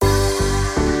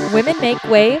Women Make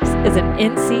Waves is an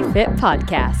NC Fit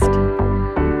podcast.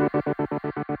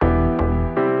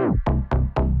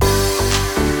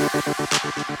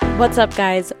 What's up,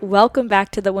 guys? Welcome back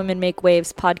to the Women Make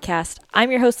Waves podcast.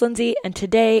 I'm your host, Lindsay, and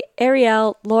today,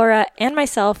 Ariel, Laura, and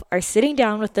myself are sitting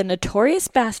down with the notorious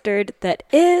bastard that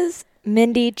is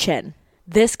Mindy Chin.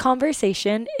 This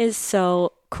conversation is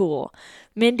so cool.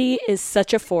 Mindy is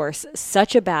such a force,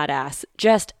 such a badass,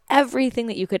 just everything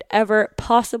that you could ever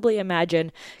possibly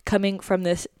imagine coming from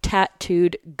this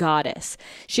tattooed goddess.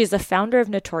 She's the founder of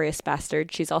Notorious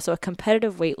Bastard. She's also a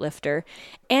competitive weightlifter.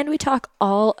 And we talk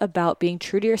all about being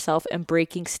true to yourself and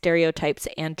breaking stereotypes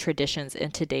and traditions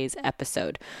in today's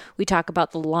episode. We talk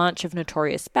about the launch of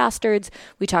Notorious Bastards.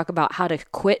 We talk about how to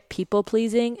quit people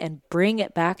pleasing and bring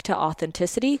it back to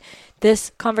authenticity.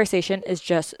 This conversation is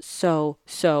just so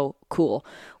cool.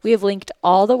 We have linked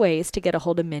all the ways to get a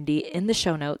hold of Mindy in the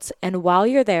show notes, and while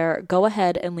you're there, go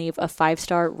ahead and leave a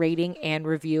 5-star rating and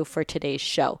review for today's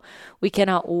show. We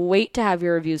cannot wait to have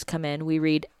your reviews come in. We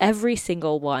read every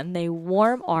single one. They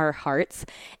warm our hearts,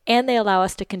 and they allow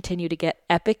us to continue to get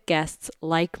epic guests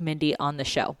like Mindy on the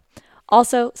show.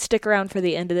 Also, stick around for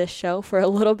the end of this show for a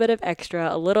little bit of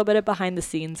extra, a little bit of behind the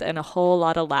scenes, and a whole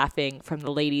lot of laughing from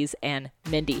the ladies and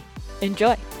Mindy.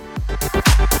 Enjoy!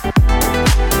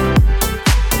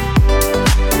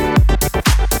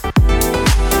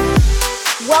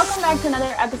 Welcome back to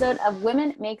another episode of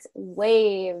Women Makes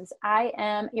Waves. I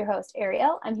am your host,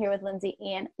 Ariel. I'm here with Lindsay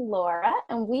and Laura,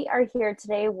 and we are here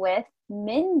today with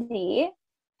Mindy.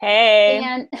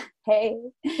 Hey.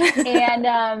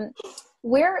 And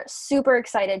we're super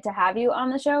excited to have you on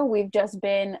the show. We've just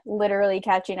been literally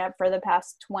catching up for the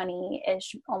past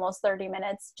 20-ish, almost 30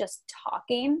 minutes, just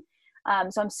talking.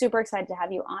 So I'm super excited to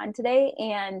have you on today.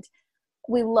 And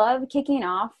we love kicking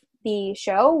off the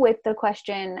show with the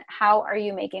question, how are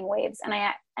you making waves? And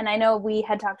I know we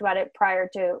had talked about it prior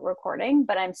to recording,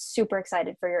 but I'm super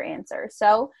excited for your answer.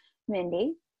 So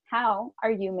Mindy, how are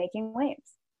you making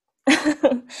waves?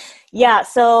 Yeah,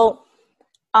 so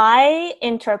I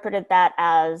interpreted that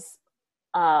as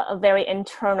a very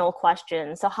internal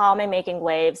question. So how am I making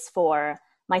waves for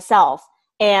myself?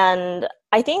 And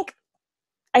I think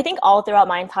all throughout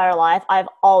my entire life, I've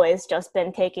always just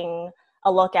been taking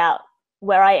a look at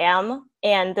where I am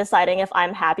and deciding if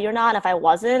I'm happy or not. And if I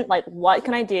wasn't, like, what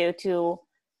can I do to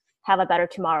have a better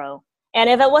tomorrow? And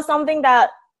if it was something that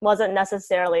wasn't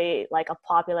necessarily like a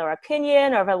popular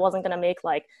opinion, or if it wasn't going to make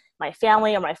like my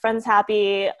family or my friends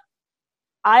happy,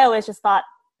 I always just thought,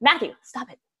 Matthew,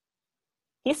 stop it.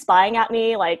 He's spying at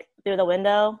me like through the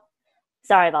window.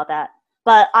 Sorry about that.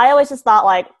 But I always just thought,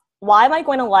 like, why am I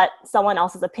going to let someone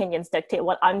else's opinions dictate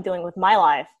what I'm doing with my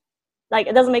life? Like,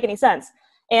 it doesn't make any sense.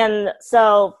 And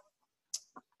so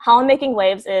how I'm making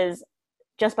waves is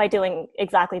just by doing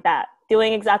exactly that,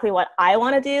 doing exactly what I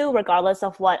want to do, regardless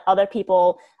of what other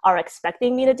people are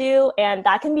expecting me to do. And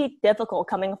that can be difficult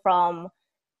coming from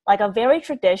like a very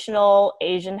traditional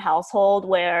Asian household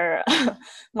where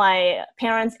my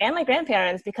parents and my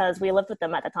grandparents, because we lived with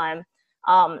them at the time,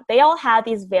 they all had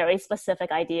these very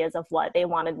specific ideas of what they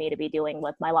wanted me to be doing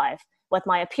with my life, with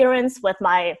my appearance, with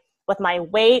my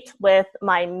weight, with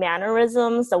my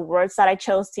mannerisms, the words that I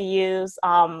chose to use,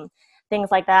 things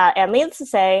like that. And needless to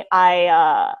say,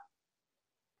 I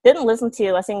didn't listen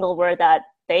to a single word that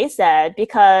they said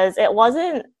because it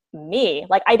wasn't me.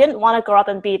 Like, I didn't want to grow up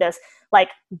and be this like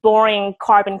boring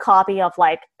carbon copy of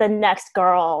like the next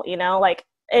girl, you know, like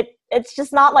it's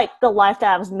just not like the life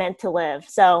that I was meant to live.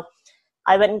 So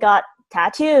I went and got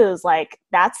tattoos. Like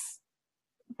that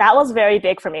was very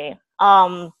big for me.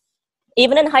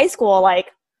 Even in high school,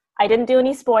 like, I didn't do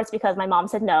any sports because my mom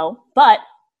said no, but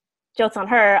joke's on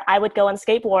her, I would go and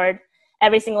skateboard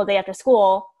every single day after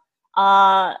school.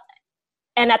 And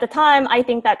at the time, I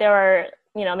think that there were,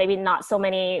 you know, maybe not so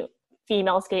many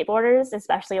female skateboarders,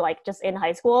 especially like just in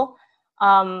high school.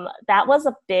 That was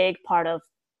a big part of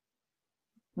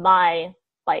my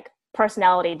like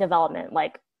personality development,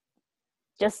 like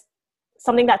just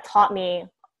something that taught me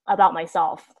about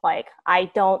myself. Like, I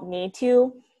don't need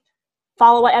to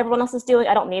follow what everyone else is doing.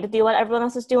 I don't need to do what everyone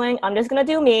else is doing. I'm just going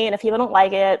to do me. And if people don't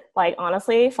like it, like,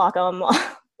 honestly, fuck them.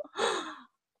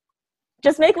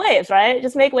 Just make waves, right?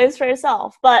 Just make waves for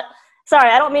yourself. But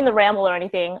sorry, I don't mean to ramble or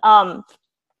anything. And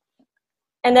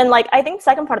then, like, I think the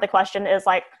second part of the question is,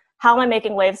 like, how am I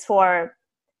making waves for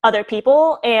other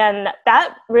people? And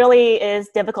that really is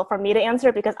difficult for me to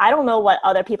answer because I don't know what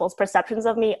other people's perceptions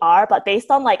of me are, but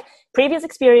based on like previous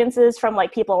experiences from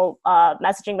like people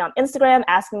messaging me on Instagram,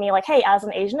 asking me like, hey, as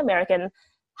an Asian American,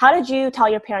 how did you tell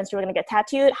your parents you were going to get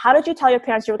tattooed? How did you tell your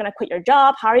parents you were going to quit your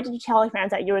job? How did you tell your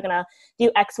parents that you were going to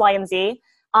do X, Y, and Z?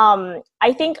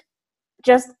 I think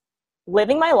just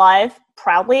living my life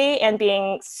proudly and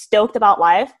being stoked about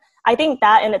life, I think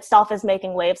that in itself is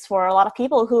making waves for a lot of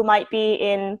people who might be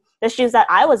in the shoes that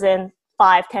I was in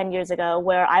 5-10 years ago,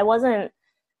 where I wasn't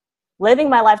living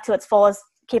my life to its fullest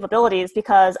capabilities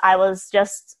because I was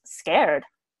just scared.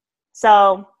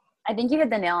 So I think you hit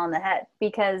the nail on the head,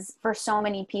 because for so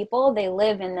many people, they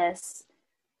live in this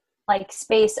like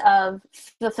space of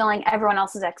fulfilling everyone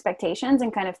else's expectations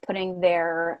and kind of putting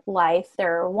their life,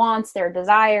 their wants, their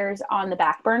desires on the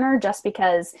back burner, just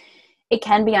because it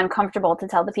can be uncomfortable to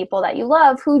tell the people that you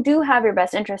love, who do have your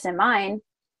best interest in mind.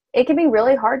 It can be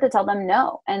really hard to tell them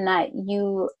no, and that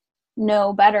you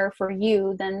know better for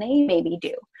you than they maybe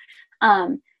do.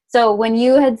 So when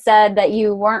you had said that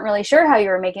you weren't really sure how you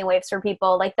were making waves for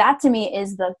people, like that to me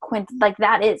is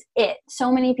that is it. So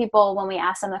many people, when we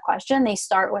ask them the question, they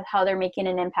start with how they're making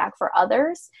an impact for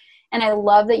others. And I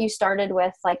love that you started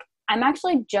with like, I'm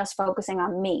actually just focusing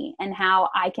on me and how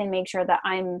I can make sure that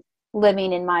I'm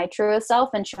living in my truest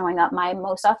self and showing up my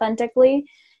most authentically,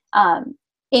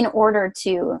 in order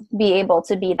to be able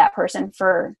to be that person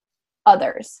for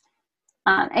others.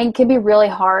 And it can be really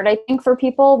hard, I think, for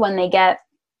people when they get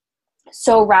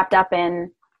so wrapped up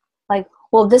in like,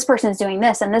 well, this person's doing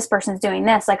this and this person's doing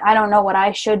this. Like, I don't know what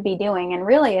I should be doing. And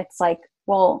really it's like,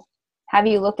 well, have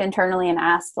you looked internally and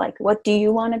asked, like, what do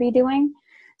you want to be doing?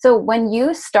 So when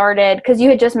you started, because you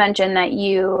had just mentioned that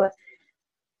you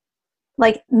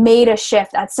like made a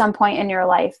shift at some point in your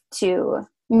life to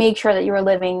make sure that you were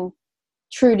living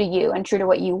true to you and true to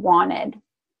what you wanted.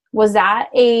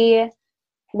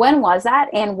 When was that?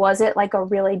 And was it like a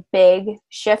really big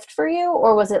shift for you,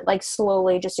 or was it like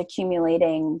slowly just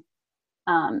accumulating,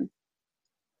 I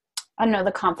don't know,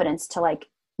 the confidence to like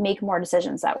make more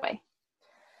decisions that way?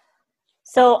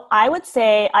 So I would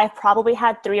say I've probably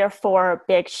had 3 or 4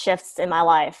 big shifts in my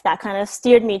life that kind of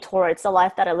steered me towards the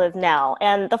life that I live now.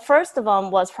 And the first of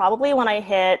them was probably when I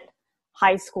hit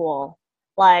high school.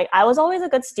 Like, I was always a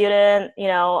good student, you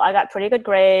know, I got pretty good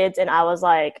grades, and I was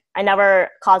like, I never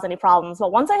caused any problems.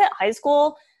 But once I hit high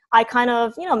school, I kind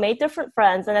of, you know, made different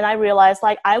friends. And then I realized,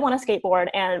 like, I want to skateboard.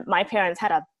 And my parents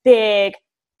had a big,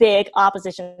 big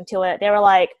opposition to it. They were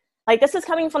like, this is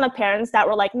coming from the parents that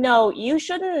were like, no, you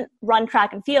shouldn't run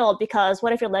track and field because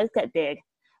what if your legs get big?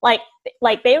 Like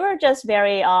they were just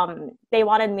very, they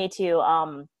wanted me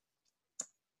to,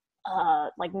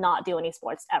 like, not do any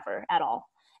sports ever at all.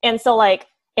 And so, like,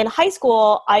 in high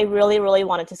school, I really, really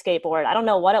wanted to skateboard. I don't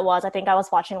know what it was. I think I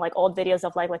was watching, like, old videos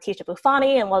of, like, Letitia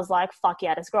Bufani and was like, fuck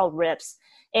yeah, this girl rips.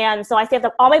 And so I saved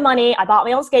up all my money. I bought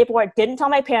my own skateboard, didn't tell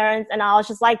my parents. And I was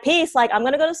just like, peace. Like, I'm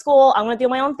going to go to school. I'm going to do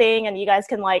my own thing. And you guys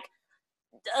can, like,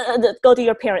 go do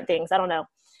your parent things. I don't know.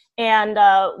 And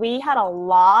we had a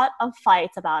lot of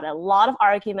fights about it, a lot of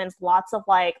arguments, lots of,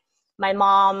 like, my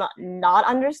mom not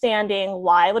understanding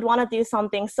why I would want to do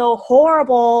something so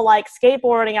horrible like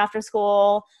skateboarding after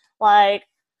school. Like,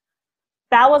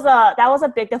 that was a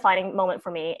big defining moment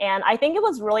for me. And I think it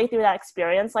was really through that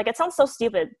experience. Like, it sounds so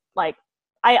stupid. Like,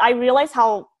 I realized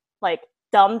how, like,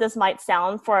 dumb this might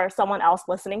sound for someone else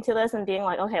listening to this and being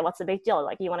like, okay, what's the big deal?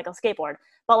 Like, you want to go skateboard.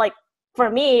 But, like,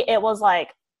 for me, it was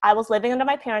like, I was living under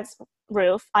my parents'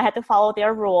 roof. I had to follow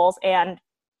their rules, and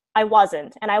I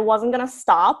wasn't going to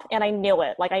stop. And I knew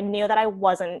it. Like, I knew that I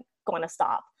wasn't going to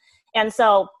stop. And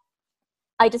so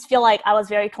I just feel like I was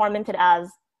very tormented as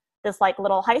this, like,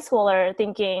 little high schooler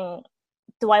thinking,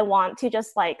 do I want to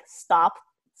just, like, stop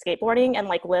skateboarding and,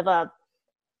 like, live a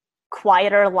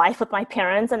quieter life with my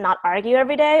parents and not argue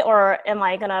every day? Or am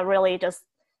I going to really just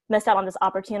miss out on this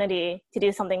opportunity to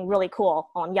do something really cool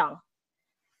while I'm young?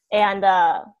 And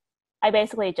I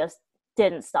basically just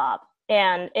didn't stop.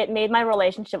 And it made my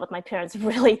relationship with my parents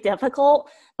really difficult,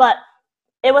 but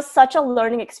it was such a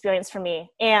learning experience for me.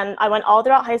 And I went all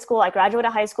throughout high school. I graduated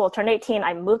high school, turned 18,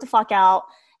 I moved the fuck out.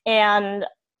 And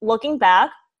looking back,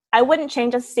 I wouldn't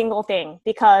change a single thing,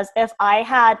 because if I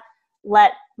had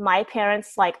let my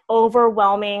parents, like,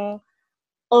 overwhelming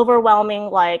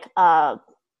like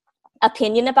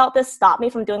opinion about this stop me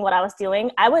from doing what I was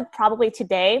doing, I would probably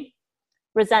today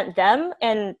resent them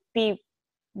and be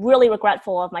really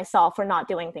regretful of myself for not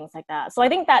doing things like that. So I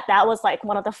think that was, like,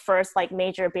 one of the first, like,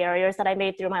 major barriers that I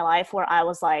made through my life, where I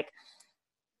was like,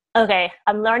 okay,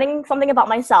 I'm learning something about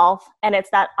myself, and it's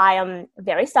that I am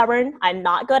very stubborn. I'm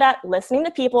not good at listening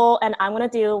to people, and I'm going to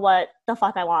do what the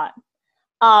fuck I want.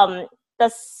 The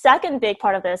second big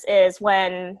part of this is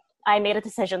when I made a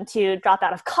decision to drop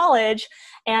out of college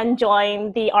and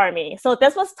join the Army. So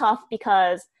this was tough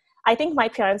because I think my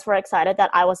parents were excited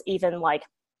that I was even, like,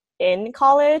 in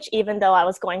college, even though I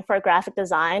was going for graphic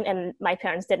design, and my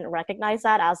parents didn't recognize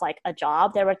that as like a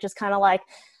job. They were just kind of like,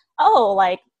 oh,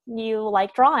 like you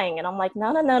like drawing. And I'm like,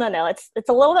 no. It's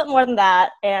a little bit more than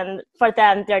that. And for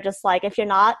them, they're just like, if you're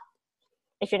not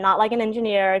like an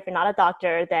engineer, if you're not a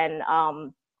doctor, then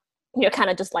you're kind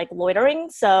of just like loitering.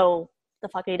 So the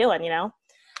fuck are you doing, you know?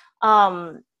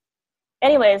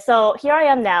 Anyway, so here I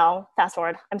am now, fast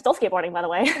forward. I'm still skateboarding, by the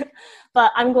way,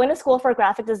 but I'm going to school for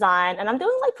graphic design and I'm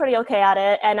doing like pretty okay at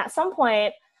it. And at some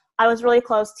point I was really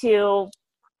close to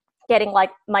getting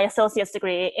like my associate's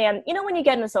degree. And you know, when you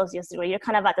get an associate's degree, you're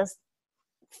kind of at this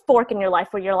fork in your life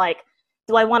where you're like,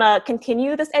 do I want to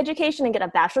continue this education and get a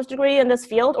bachelor's degree in this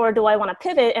field? Or do I want to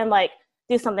pivot and like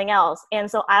do something else?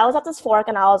 And so I was at this fork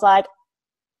and I was like,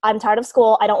 I'm tired of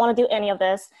school. I don't want to do any of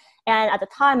this. And at the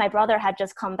time, my brother had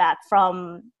just come back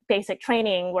from basic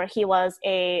training where he was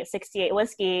a 68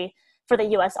 whiskey for the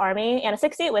US Army. And a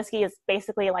 68 whiskey is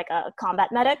basically like a combat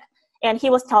medic. And he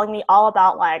was telling me all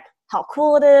about like how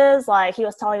cool it is. Like he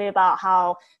was telling me about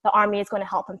how the Army is going to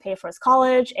help him pay for his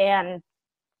college. And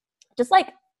just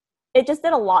like, it just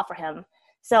did a lot for him.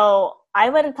 So I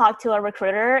went and talked to a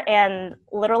recruiter and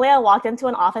literally I walked into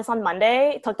an office on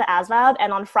Monday, took the ASVAB,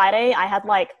 and on Friday I had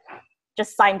like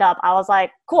just signed up. I was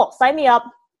like, cool, sign me up.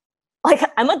 Like,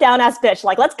 I'm a down-ass bitch.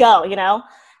 Like, let's go, you know?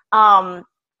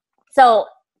 So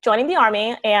joining the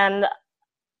Army and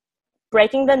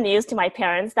breaking the news to my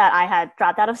parents that I had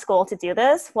dropped out of school to do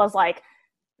this was, like,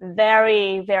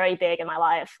 very, very big in my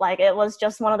life. Like, it was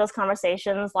just one of those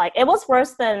conversations. Like, it was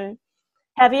worse than,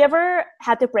 have you ever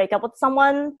had to break up with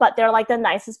someone, but they're, like, the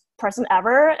nicest person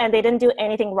ever, and they didn't do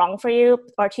anything wrong for you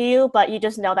or to you, but you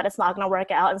just know that it's not going to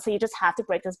work out, and so you just have to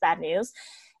break this bad news.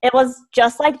 It was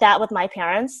just like that with my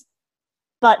parents,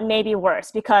 but maybe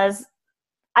worse, because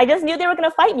I just knew they were going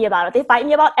to fight me about it. They fight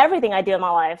me about everything I do in my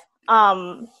life.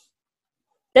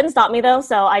 Didn't stop me, though,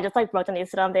 so I just, like, broke the news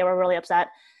to them. They were really upset,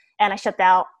 and I shipped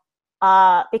out,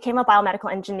 became a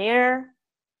biomedical engineer,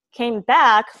 came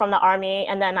back from the Army,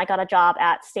 and then I got a job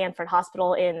at Stanford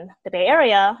Hospital in the Bay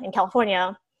Area in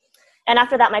California. And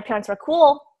after that, my parents were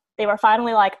cool. They were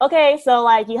finally like, okay, so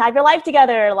like you have your life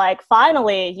together, like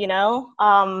finally, you know.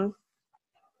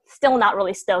 Still not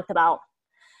really stoked about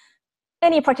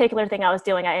any particular thing I was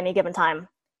doing at any given time.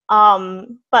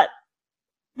 But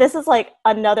this is like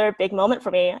another big moment for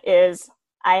me is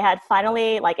I had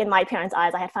finally, like in my parents'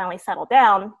 eyes, I had finally settled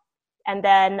down. And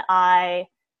then I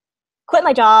quit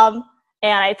my job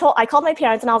and I called my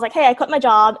parents and I was like, hey, I quit my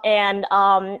job and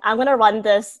I'm going to run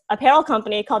this apparel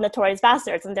company called Notorious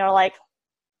Bastards. And they were like,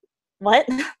 what?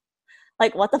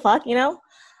 Like, what the fuck, you know?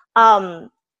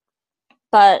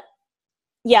 But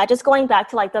yeah, just going back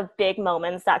to like the big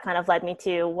moments that kind of led me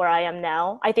to where I am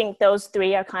now. I think those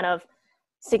three are kind of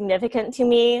significant to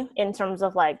me in terms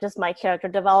of like just my character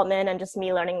development and just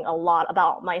me learning a lot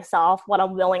about myself, what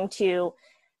I'm willing to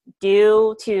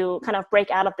do to kind of break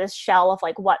out of this shell of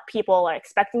like what people are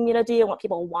expecting me to do and what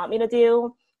people want me to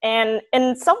do. And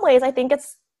in some ways, I think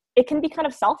it can be kind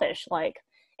of selfish. Like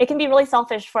it can be really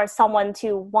selfish for someone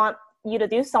to want you to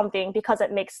do something because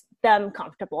it makes them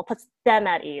comfortable, puts them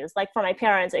at ease. Like for my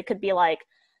parents, it could be like,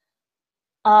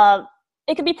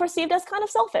 it could be perceived as kind of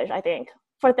selfish, I think,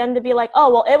 for them to be like,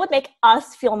 oh, well, it would make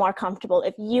us feel more comfortable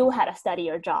if you had a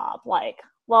steadier job. Like,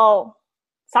 well,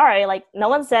 sorry, like no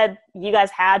one said you guys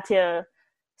had to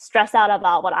stress out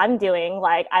about what I'm doing.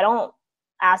 Like I don't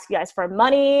ask you guys for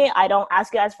money. I don't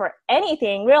ask you guys for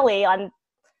anything really. I'm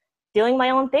doing my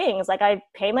own things. Like I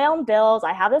pay my own bills.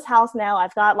 I have this house now.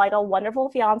 I've got like a wonderful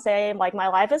fiance. Like my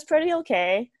life is pretty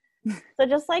okay. So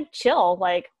just like chill,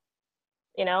 like,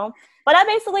 you know, but that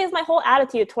basically is my whole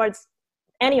attitude towards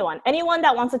anyone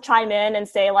that wants to chime in and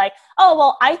say like, oh,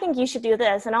 well, I think you should do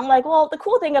this. And I'm like, well, the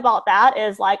cool thing about that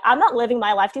is like, I'm not living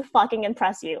my life to fucking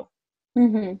impress you.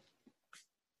 Mm-hmm.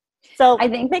 So I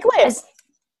think make waves.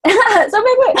 So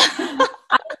make waves. I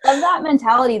love that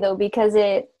mentality though, because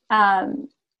it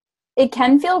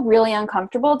can feel really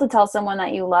uncomfortable to tell someone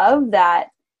that you love that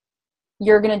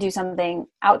you're going to do something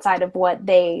outside of what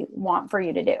they want for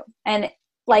you to do. And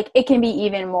like, it can be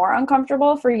even more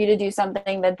uncomfortable for you to do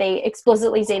something that they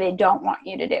explicitly say they don't want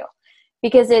you to do,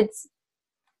 because it's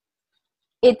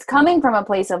coming from a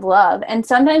place of love. And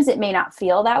sometimes it may not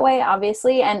feel that way,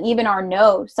 obviously. And even our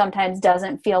no sometimes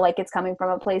doesn't feel like it's coming from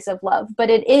a place of love, but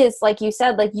it is, like you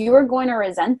said, like you are going to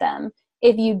resent them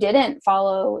if you didn't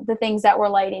follow the things that were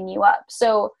lighting you up.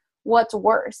 So what's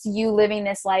worse, you living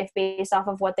this life based off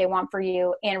of what they want for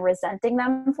you and resenting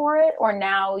them for it? Or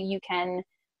now you can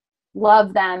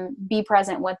love them, be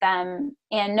present with them,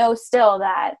 and know still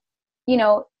that, you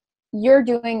know, you're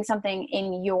doing something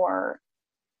in your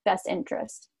best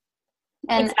interest.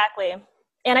 And exactly.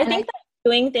 And I think that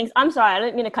doing things, I'm sorry, I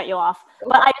didn't mean to cut you off,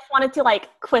 but I just wanted to like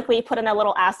quickly put in a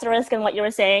little asterisk in what you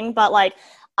were saying. But like,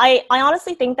 I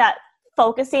honestly think that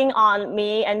focusing on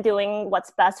me and doing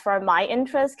what's best for my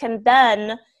interests can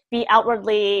then be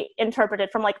outwardly interpreted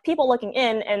from like people looking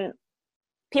in, and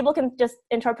people can just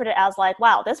interpret it as like,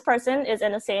 wow, this person is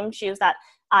in the same shoes that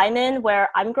I'm in, where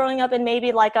I'm growing up in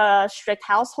maybe like a strict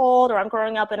household, or I'm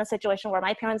growing up in a situation where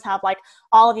my parents have like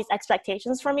all of these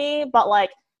expectations for me, but like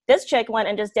this chick went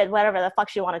and just did whatever the fuck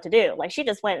she wanted to do. Like she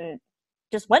just went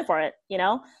for it, you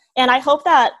know? And I hope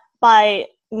that by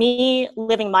me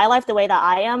living my life the way that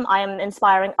I am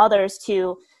inspiring others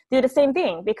to do the same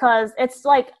thing, because it's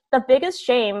like the biggest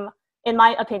shame, in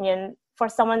my opinion, for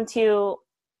someone to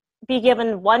be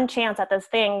given one chance at this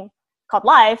thing called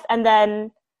life and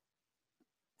then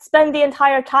spend the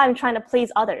entire time trying to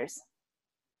please others.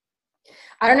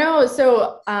 I don't know.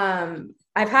 So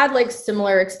I've had like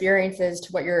similar experiences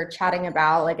to what you're chatting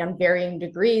about, like on varying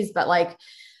degrees, but like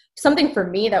something for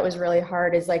me that was really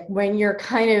hard is like when you're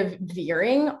kind of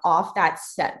veering off that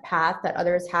set path that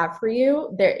others have for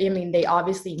you, they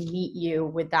obviously meet you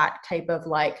with that type of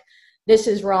like, this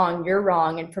is wrong, you're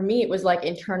wrong. And for me, it was like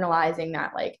internalizing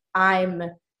that, like, I'm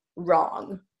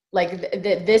wrong. Like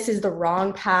this is the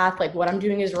wrong path. Like what I'm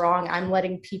doing is wrong. I'm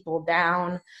letting people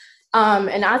down.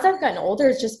 And as I've gotten older,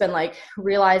 it's just been like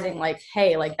realizing like,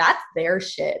 hey, like that's their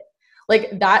shit.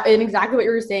 Like that, and exactly what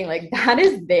you were saying, like that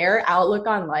is their outlook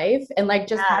on life. And like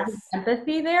just having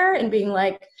empathy there and being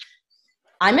like,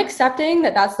 I'm accepting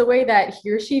that that's the way that he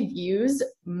or she views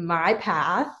my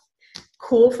path.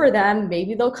 Cool for them.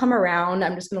 Maybe they'll come around.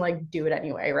 I'm just going to like do it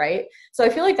anyway. Right. So I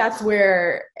feel like that's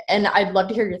where, and I'd love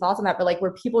to hear your thoughts on that, but like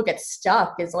where people get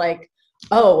stuck is like,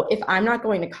 oh, if I'm not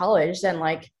going to college, then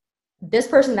like this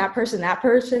person, that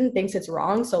person thinks it's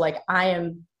wrong. So like I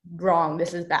am wrong.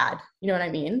 This is bad. You know what I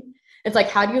mean? It's like,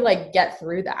 how do you like get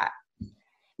through that?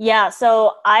 Yeah,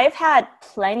 so I've had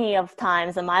plenty of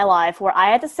times in my life where I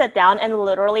had to sit down and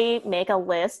literally make a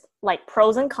list, like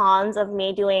pros and cons of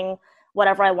me doing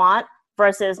whatever I want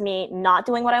versus me not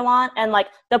doing what I want. And like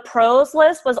the pros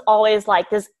list was always like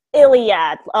this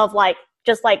Iliad of like,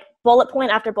 just like bullet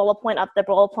point after bullet point after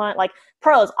bullet point, like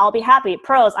pros, I'll be happy.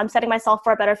 Pros, I'm setting myself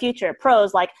for a better future.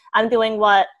 Pros, like I'm doing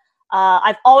what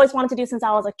I've always wanted to do since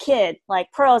I was a kid.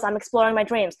 Like pros, I'm exploring my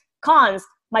dreams. Cons,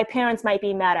 my parents might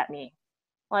be mad at me.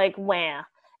 Like, wham.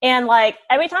 And like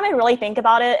every time I really think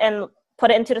about it and put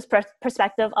it into this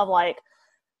perspective of like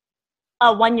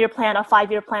a 1-year plan, a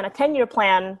 5-year plan, a 10-year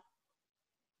plan,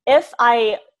 if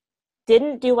I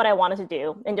didn't do what I wanted to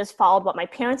do and just followed what my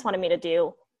parents wanted me to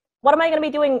do, what am I going to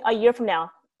be doing a year from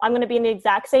now? I'm going to be in the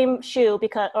exact same shoe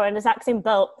or in the exact same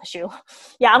boat.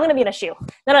 Yeah, I'm going to be in a shoe.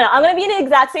 No. I'm going to be in the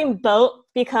exact same boat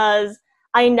because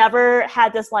I never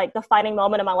had this like defining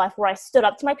moment in my life where I stood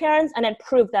up to my parents and then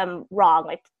proved them wrong.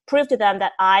 Like prove to them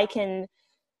that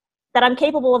that I'm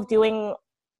capable of doing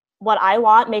what I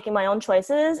want, making my own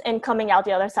choices, and coming out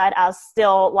the other side as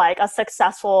still like a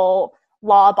successful,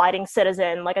 law-abiding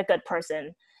citizen, like a good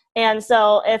person. And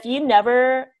so if you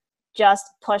never just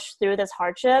push through this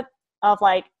hardship of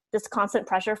like this constant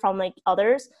pressure from like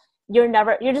others, you're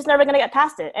just never going to get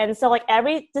past it. And so like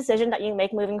every decision that you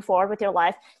make moving forward with your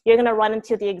life, you're going to run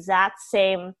into the exact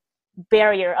same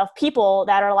barrier of people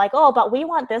that are like, oh, but we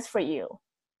want this for you.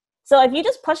 So if you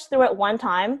just push through it one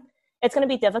time, it's going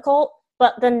to be difficult.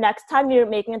 But the next time you're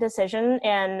making a decision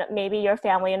and maybe your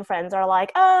family and friends are like,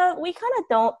 we kind of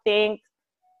don't think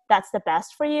that's the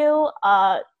best for you.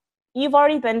 You've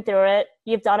already been through it.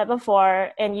 You've done it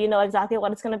before and you know exactly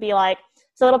what it's going to be like.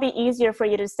 So it'll be easier for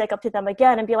you to stick up to them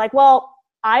again and be like, well,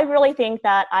 I really think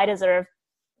that I deserve,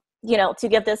 to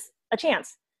give this a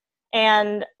chance.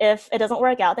 And if it doesn't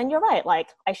work out, then you're right. Like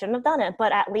I shouldn't have done it,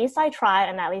 but at least I tried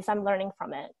and at least I'm learning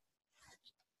from it.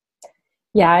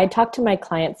 Yeah, I talk to my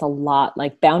clients a lot,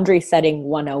 like boundary setting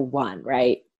 101,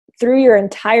 right? Through your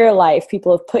entire life,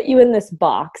 people have put you in this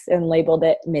box and labeled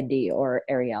it Mindy or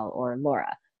Ariel or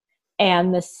Laura.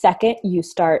 And the second you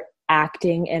start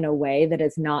acting in a way that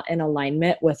is not in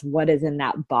alignment with what is in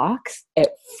that box, it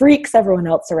freaks everyone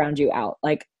else around you out.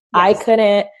 Like, yes. I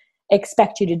couldn't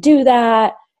expect you to do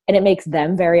that. And it makes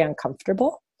them very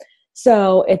uncomfortable.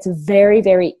 So it's very,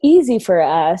 very easy for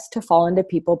us to fall into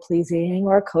people pleasing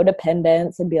or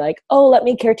codependence and be like, oh, let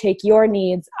me caretake your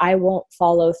needs. I won't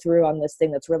follow through on this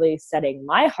thing that's really setting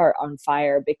my heart on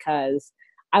fire because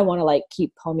I want to like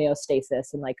keep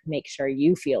homeostasis and like make sure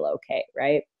you feel okay.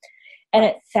 Right. And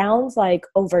it sounds like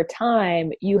over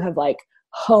time you have like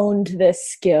honed this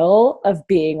skill of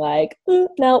being like,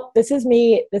 no, this is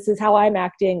me. This is how I'm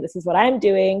acting. This is what I'm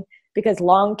doing. because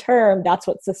long term, that's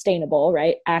what's sustainable,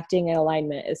 right? Acting in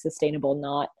alignment is sustainable,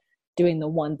 not doing the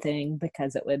one thing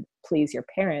because it would please your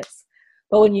parents.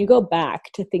 But when you go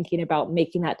back to thinking about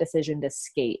making that decision to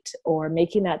skate or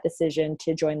making that decision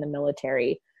to join the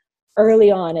military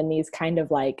early on in these kind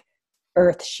of like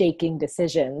earth-shaking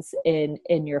decisions in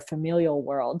your familial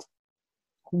world,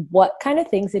 what kind of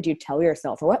things did you tell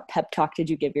yourself, or what pep talk did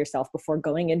you give yourself before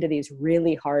going into these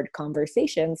really hard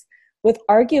conversations with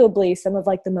arguably some of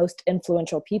like the most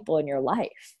influential people in your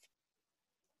life?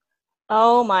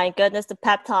 Oh my goodness, the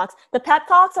pep talks. The pep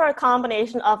talks are a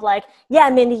combination of like, yeah,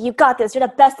 Mindy, you got this. You're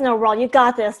the best in the world. You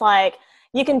got this. Like,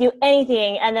 you can do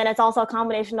anything. And then it's also a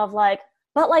combination of like,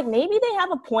 but like maybe they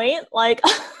have a point. Like,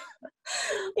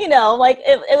 you know, like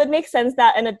it would make sense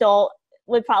that an adult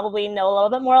would probably know a little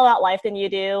bit more about life than you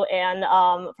do, and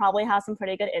probably have some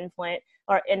pretty good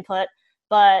input.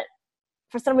 But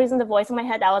for some reason, the voice in my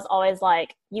head that was always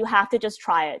like, you have to just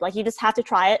try it. Like, you just have to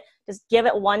try it. Just give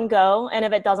it one go. And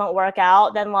if it doesn't work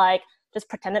out, then like, just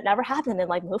pretend it never happened and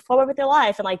like move forward with your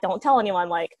life and like, don't tell anyone.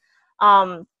 Like,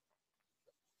 I've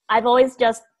always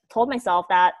just told myself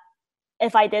that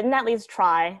if I didn't at least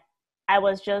try, I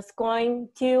was just going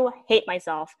to hate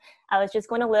myself. I was just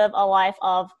going to live a life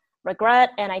of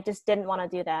regret. And I just didn't want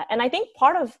to do that. And I think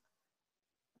part of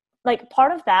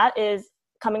that is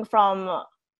coming from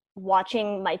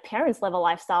watching my parents live a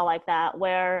lifestyle like that,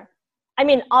 where, I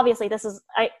mean, obviously this is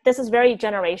very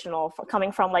generational,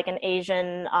 coming from like an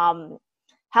Asian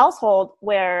household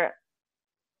where,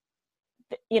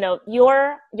 you know,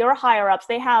 your higher ups,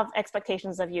 they have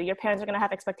expectations of you. Your parents are going to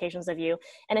have expectations of you.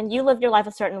 And then you live your life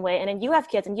a certain way. And then you have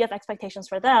kids and you have expectations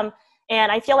for them.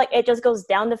 And I feel like it just goes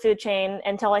down the food chain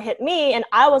until it hit me. And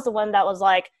I was the one that was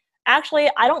like, actually,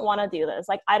 I don't want to do this.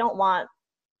 Like, I don't want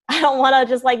to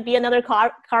just like be another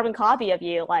carbon copy of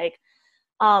you. Like,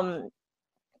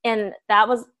 and that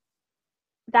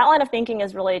line of thinking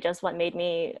is really just what made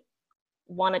me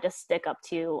want to just stick up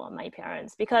to my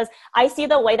parents, because I see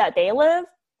the way that they live,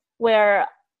 where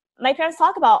my parents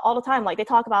talk about all the time. Like, they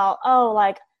talk about,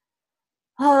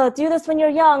 do this when you're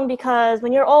young, because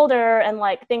when you're older, and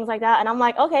like things like that. And I'm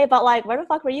like, okay, but like, where the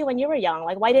fuck were you when you were young?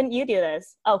 Like, why didn't you do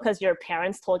this? Oh, because your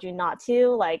parents told you not to.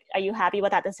 Like, are you happy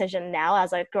with that decision now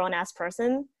as a grown-ass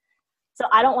person? So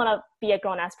I don't want to be a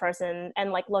grown-ass person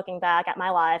and like looking back at my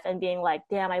life and being like,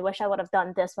 damn, I wish I would have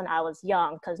done this when I was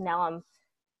young, because now I'm,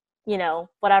 you know,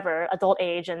 whatever, adult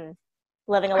age and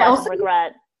living a life of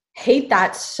regret. Hate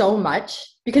that so much,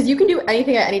 because you can do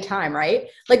anything at any time, right?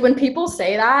 Like, when people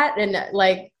say that and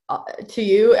like to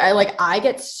you, I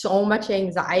get so much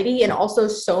anxiety and also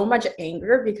so much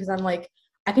anger, because I'm like,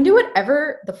 I can do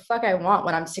whatever the fuck I want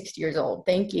when I'm 60 years old.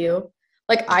 Thank you.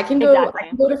 Like, I can go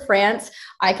to France.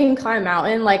 I can climb a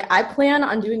mountain. Like, I plan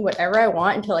on doing whatever I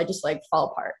want until I just like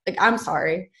fall apart. Like, I'm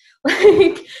sorry.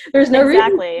 Like, there's no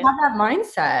reason to have that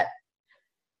mindset.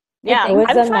 Yeah,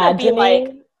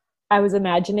 I was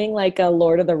imagining like a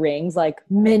Lord of the Rings, like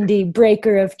Mindy,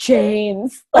 breaker of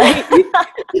chains. Like,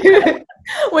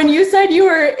 when you said you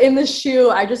were in the shoe,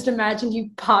 I just imagined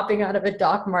you popping out of a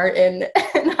Doc Marten,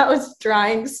 and I was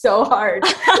trying so hard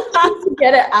to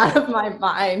get it out of my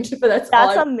mind. But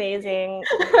that's amazing.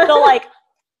 So like,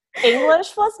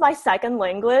 English was my second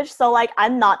language, so like,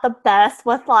 I'm not the best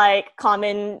with like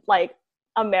common like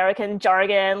American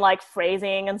jargon, like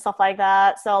phrasing and stuff like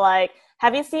that. So like,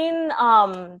 have you seen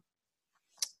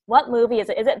what movie is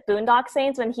it? Is it Boondock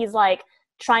Saints, when he's like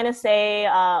trying to say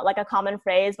like a common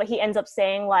phrase, but he ends up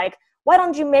saying like, why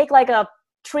don't you make like a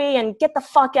tree and get the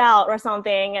fuck out or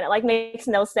something, and it like makes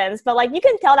no sense, but like you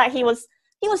can tell that he was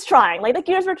trying. Like, the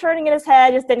gears were turning in his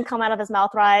head, just didn't come out of his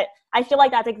mouth right. I feel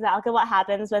like that's exactly what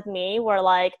happens with me, where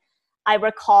like I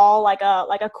recall like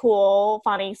a cool,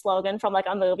 funny slogan from like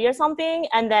a movie or something,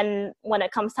 and then when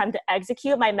it comes time to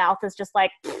execute, my mouth is just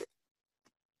like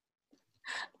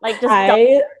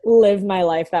I live my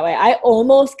life that way. I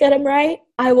almost get them right.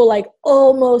 I will like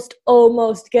almost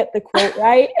get the quote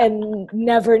right and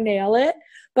never nail it,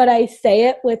 but I say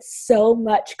it with so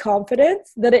much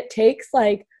confidence that it takes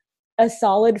like a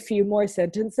solid few more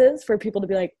sentences for people to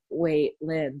be like, wait,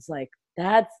 Linz, like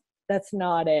that's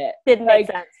not it. Didn't make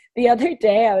sense. The other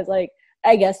day I was like,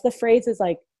 I guess the phrase is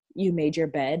like, you made your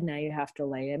bed, now you have to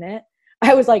lay in it.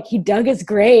 I was like, he dug his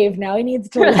grave, now he needs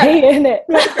to lay in it.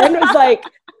 My friend was like,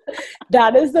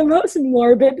 that is the most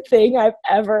morbid thing I've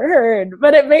ever heard.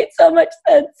 But it made so much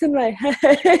sense in my head.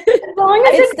 As long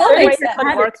as it still makes sense.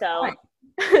 Work though.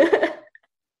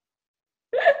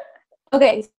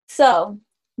 Okay, so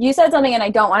you said something, and I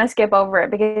don't want to skip over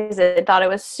it because I thought it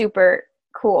was super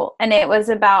cool. And it was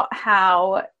about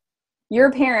how your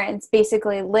parents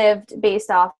basically lived based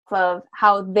off of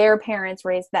how their parents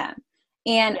raised them.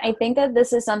 And I think that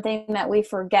this is something that we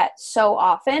forget so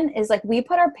often, is like we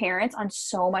put our parents on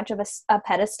so much of a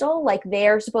pedestal, like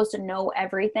they're supposed to know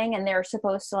everything and they're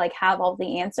supposed to like have all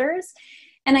the answers.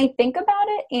 And I think about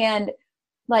it, and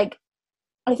like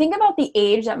I think about the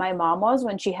age that my mom was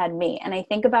when she had me, and I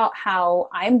think about how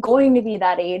I'm going to be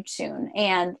that age soon,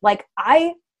 and like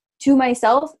I to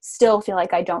myself still feel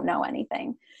like I don't know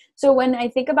anything. So when I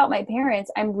think about my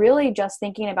parents, I'm really just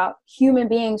thinking about human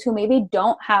beings who maybe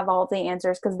don't have all the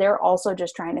answers because they're also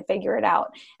just trying to figure it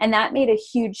out. And that made a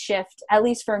huge shift, at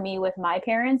least for me, with my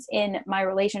parents in my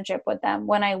relationship with them,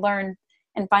 when I learned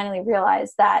and finally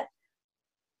realized that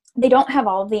they don't have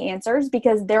all of the answers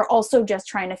because they're also just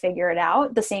trying to figure it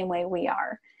out the same way we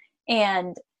are.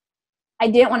 And I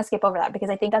didn't want to skip over that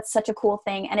because I think that's such a cool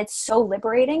thing. And it's so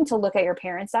liberating to look at your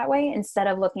parents that way instead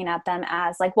of looking at them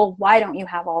as like, well, why don't you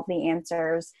have all the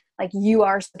answers? Like, you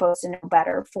are supposed to know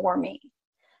better for me.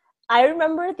 I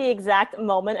remember the exact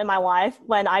moment in my life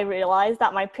when I realized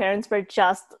that my parents were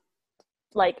just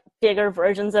like bigger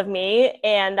versions of me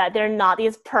and that they're not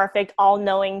these perfect,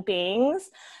 all-knowing beings.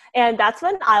 And that's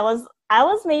when I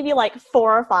was maybe like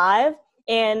 4 or 5,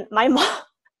 and my mom,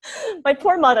 my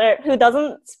poor mother, who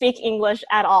doesn't speak English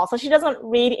at all, so she doesn't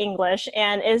read English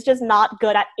and is just not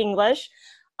good at English.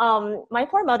 My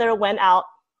poor mother went out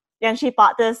and she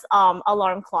bought this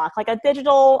alarm clock, like a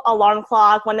digital alarm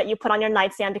clock, one that you put on your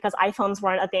nightstand because iPhones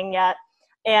weren't a thing yet.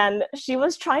 And she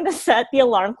was trying to set the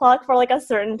alarm clock for like a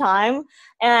certain time.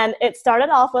 And it started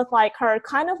off with like her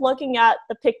kind of looking at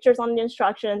the pictures on the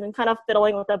instructions and kind of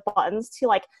fiddling with the buttons, to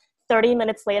like 30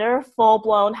 minutes later, full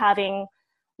blown having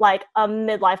like a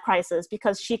midlife crisis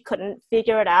because she couldn't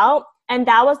figure it out. And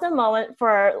that was the moment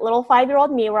for little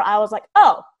 5-year-old me where I was like,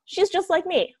 oh, she's just like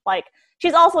me. Like,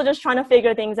 she's also just trying to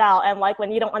figure things out. And like,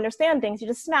 when you don't understand things, you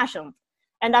just smash them.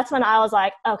 And that's when I was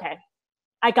like, okay,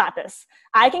 I got this.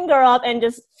 I can grow up and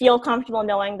just feel comfortable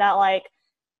knowing that like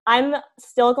I'm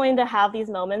still going to have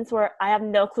these moments where I have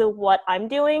no clue what I'm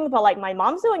doing, but like my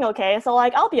mom's doing okay, so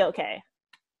like I'll be okay.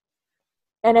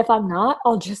 And if I'm not,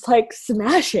 I'll just like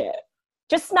smash it.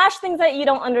 Just smash things that you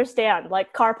don't understand,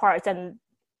 like car parts and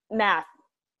math.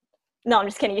 No, I'm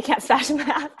just kidding. You can't smash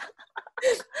math.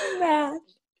 Math.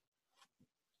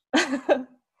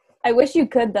 I wish you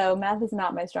could, though. Math is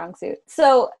not my strong suit.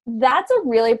 So that's a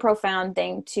really profound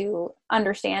thing to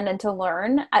understand and to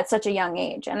learn at such a young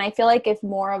age. And I feel like if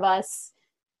more of us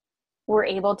were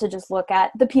able to just look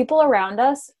at the people around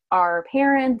us, our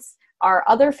parents, our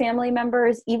other family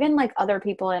members, even like other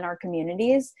people in our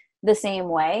communities, the same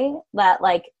way, that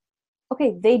like,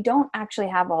 okay, they don't actually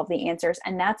have all the answers,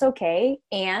 and that's okay.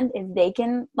 And if they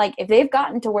can, like, if they've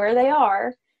gotten to where they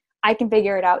are, I can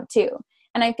figure it out too.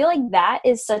 And I feel like that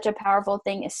is such a powerful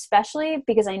thing, especially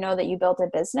because I know that you built a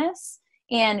business,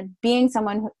 and being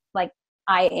someone who, like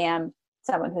I am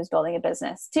someone who's building a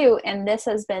business too. And this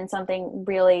has been something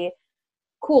really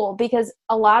cool because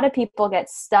a lot of people get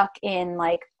stuck in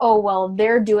like, oh, well,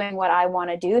 they're doing what I want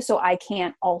to do, so I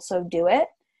can't also do it.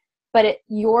 But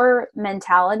your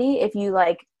mentality, if you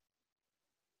like,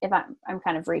 if I'm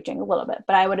kind of reaching a little bit,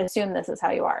 but I would assume this is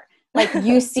how you are. Like,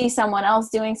 you see someone else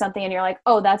doing something and you're like,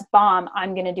 oh, that's bomb,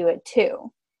 I'm going to do it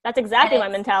too. That's exactly my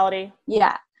mentality.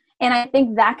 Yeah. And I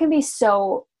think that can be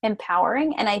so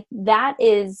empowering. And that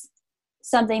is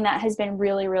something that has been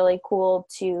really, really cool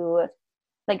to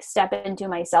like step into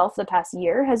myself the past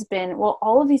year, has been, well,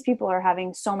 all of these people are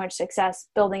having so much success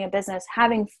building a business,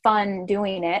 having fun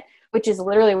doing it, which is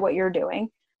literally what you're doing.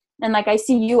 And like, I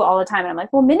see you all the time and I'm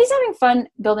like, well, Mindy's having fun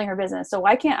building her business, so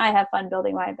why can't I have fun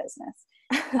building my business?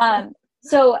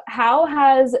 So how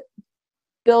has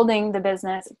building the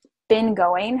business been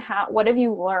going? What have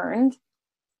you learned?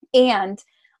 And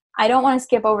I don't want to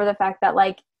skip over the fact that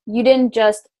like, you didn't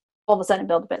just all of a sudden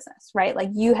build a business, right? Like,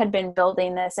 you had been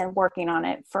building this and working on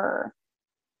it for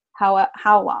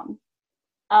how long?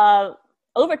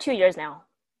 Over 2 years now.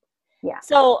 Yeah.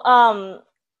 So,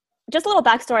 just a little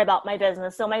backstory about my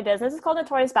business. So my business is called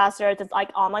Notorious Bastards. It's like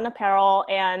online apparel,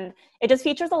 and it just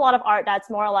features a lot of art that's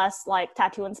more or less like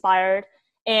tattoo inspired.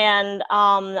 And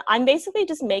I'm basically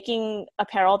just making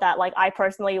apparel that like I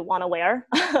personally want to wear.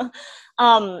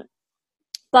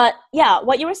 But yeah,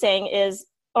 what you were saying is,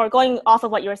 or going off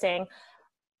of what you were saying,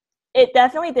 it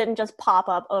definitely didn't just pop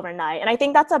up overnight. And I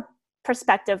think that's a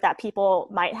perspective that people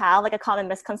might have, like a common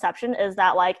misconception is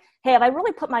that like, hey, if I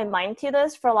really put my mind to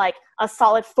this for like a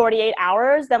solid 48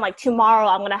 hours, then like tomorrow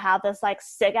I'm going to have this like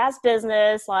sick ass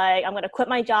business. Like, I'm going to quit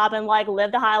my job and like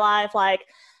live the high life. Like,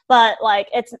 but like,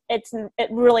 it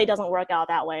really doesn't work out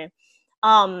that way.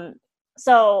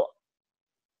 So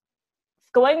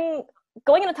going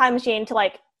going in a time machine to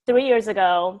like 3 years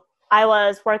ago, I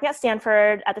was working at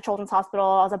Stanford at the Children's Hospital.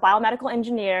 I was a biomedical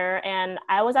engineer, and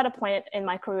I was at a point in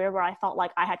my career where I felt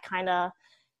like I had kind of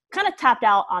tapped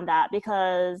out on that,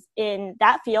 because in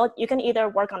that field, you can either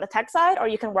work on the tech side or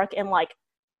you can work in like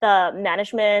the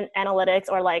management, analytics,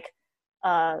 or like,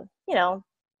 you know,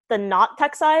 the not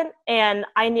tech side. And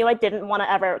I knew I didn't want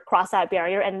to ever cross that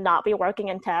barrier and not be working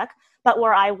in tech. But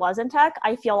where I was in tech,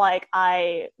 I feel like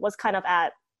I was kind of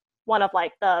at one of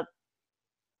like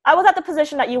I was at the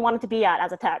position that you wanted to be at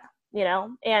as a tech, you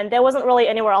know, and there wasn't really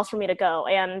anywhere else for me to go.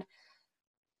 And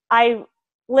I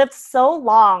lived so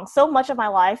much of my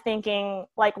life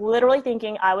literally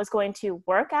thinking I was going to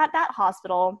work at that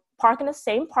hospital, park in the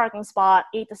same parking spot,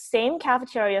 eat the same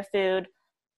cafeteria food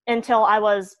until I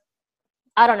was,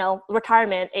 I don't know,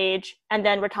 retirement age, and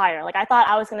then retire. Like, I thought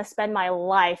I was going to spend my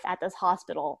life at this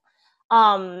hospital.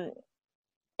 And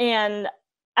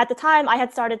at the time, I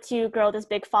had started to grow this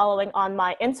big following on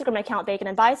my Instagram account, Bacon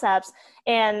and Biceps,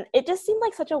 and it just seemed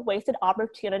like such a wasted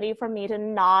opportunity for me to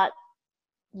not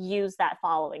use that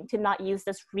following, to not use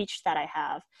this reach that I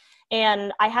have.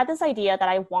 And I had this idea that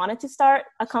I wanted to start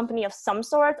a company of some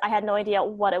sort. I had no idea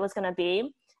what it was going to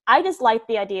be. I just liked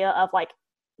the idea of like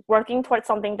working towards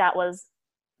something that was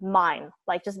mine,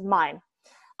 like just mine.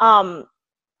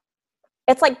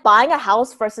 It's like buying a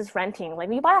house versus renting. Like,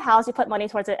 when you buy a house, you put money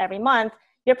towards it every month.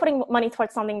 You're putting money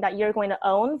towards something that you're going to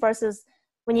own, versus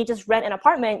when you just rent an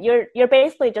apartment, you're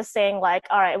basically just saying like,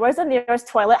 all right, where's the nearest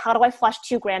toilet? How do I flush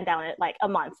 $2,000 down it like a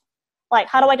month? Like,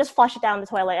 how do I just flush it down the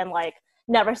toilet and like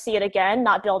never see it again,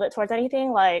 not build it towards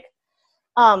anything? Like,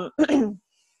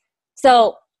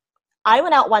 so I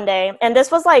went out one day, and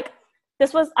this was, I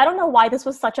don't know why this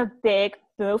was such a big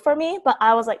move for me, but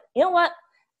I was like, you know what?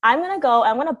 I'm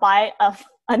going to buy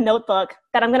a notebook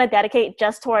that I'm going to dedicate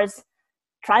just towards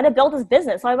trying to build this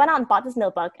business. So I went out and bought this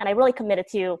notebook, and I really committed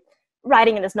to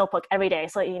writing in this notebook every day.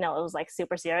 So, you know, it was like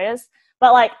super serious,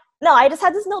 but like, no, I just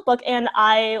had this notebook, and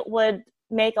I would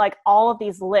make like all of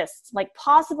these lists, like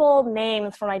possible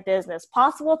names for my business,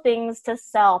 possible things to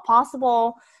sell,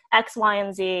 possible X, Y,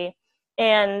 and Z.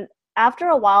 And after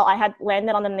a while, I had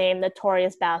landed on the name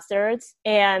Notorious Bastards.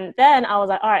 And then I was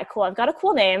like, all right, cool. I've got a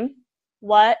cool name.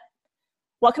 What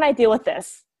can I do with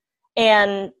this?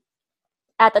 And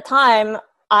at the time,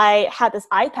 I had this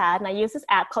iPad, and I used this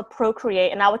app called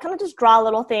Procreate, and I would kind of just draw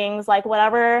little things, like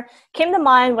whatever came to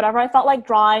mind, whatever I felt like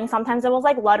drawing. Sometimes it was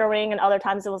like lettering, and other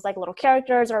times it was like little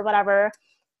characters or whatever.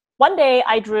 One day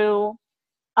I drew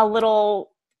a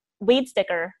little weed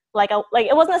sticker, like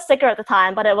it wasn't a sticker at the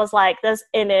time, but it was like this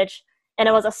image, and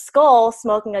it was a skull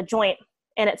smoking a joint,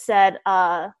 and it said,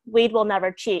 "Weed will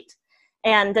never cheat."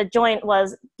 And the joint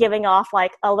was giving off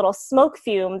like a little smoke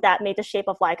fume that made the shape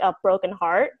of like a broken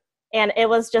heart. And it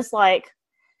was just like,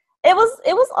 it was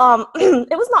it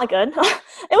was not good.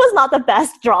 It was not the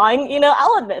best drawing, you know,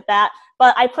 I'll admit that.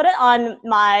 But I put it on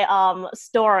my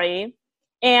story,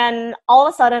 and all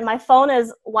of a sudden my phone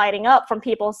is lighting up from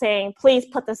people saying, please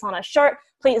put this on a shirt,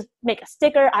 please make a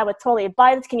sticker, I would totally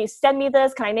buy this, can you send me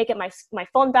this, can I make it my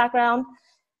phone background?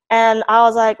 And I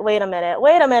was like, wait a minute,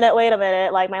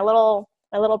 like my little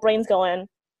brain's going,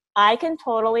 I can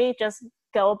totally just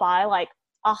go buy like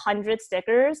 100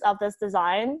 stickers of this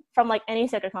design from like any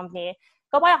sticker company.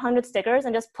 Go buy 100 stickers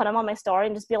and just put them on my story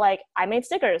and just be like, I made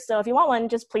stickers. So if you want one,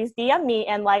 just please DM me,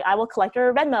 and like I will collect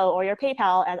your Venmo or your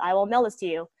PayPal and I will mail this to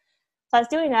you. So I was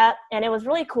doing that, and it was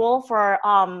really cool for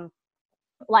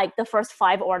like the first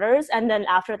 5 orders. And then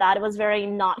after that, it was very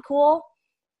not cool.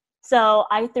 So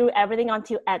I threw everything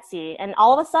onto Etsy, and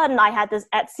all of a sudden I had this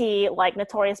Etsy like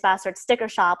Notorious Bastard sticker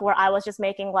shop where I was just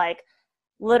making like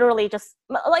literally just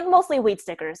like mostly weed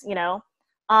stickers, you know.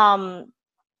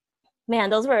 Man,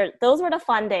 those were the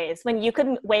fun days when you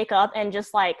could wake up and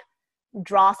just like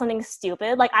draw something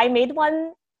stupid. Like I made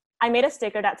a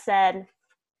sticker that said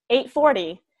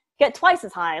 840, get twice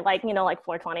as high, like, you know, like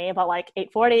 420, but like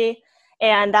 840.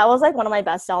 And that was like one of my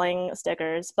best selling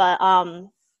stickers. But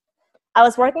I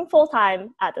was working full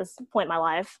time at this point in my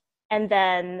life. And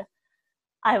then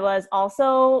I was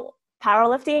also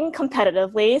powerlifting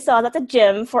competitively. So I was at the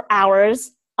gym for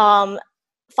hours, 5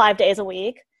 days a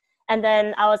week. And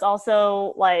then I was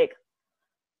also like,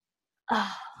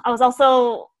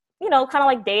 you know, kind of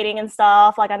like dating and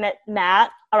stuff. Like I met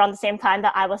Matt around the same time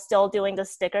that I was still doing the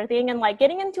sticker thing, and like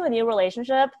getting into a new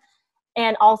relationship,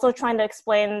 and also trying to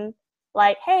explain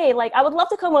like, hey, like I would love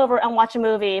to come over and watch a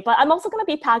movie, but I'm also going to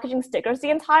be packaging stickers the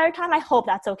entire time. I hope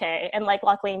that's okay. And like,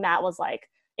 luckily Matt was like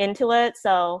into it.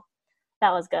 So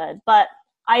that was good. But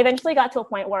I eventually got to a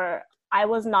point where I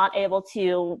was not able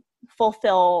to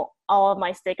fulfill all of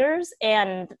my stickers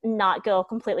and not go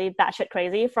completely batshit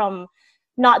crazy from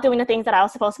not doing the things that I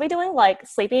was supposed to be doing, like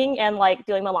sleeping and like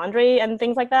doing my laundry and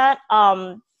things like that.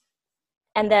 And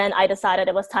then I decided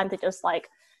it was time to just like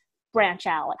branch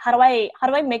out. Like, how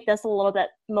do I make this a little bit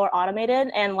more automated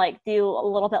and like do a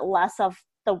little bit less of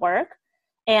the work?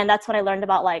 And that's when I learned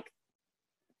about like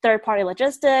third-party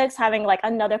logistics, having like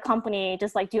another company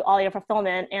just like do all your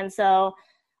fulfillment. And so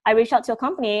I reached out to a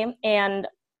company and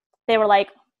they were like,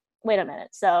 wait a minute,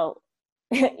 so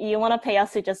you want to pay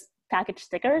us to just package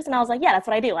stickers? And I was like, yeah, that's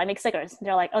what I do. I make stickers. And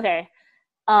they're like, okay,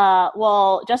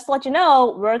 well, just to let you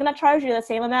know, we're going to charge you the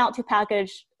same amount to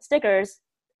package stickers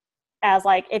as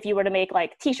like if you were to make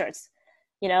like t-shirts,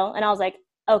 you know? And I was like,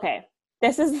 okay,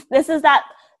 this is that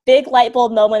big light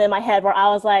bulb moment in my head where I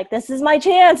was like, this is my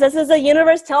chance. This is the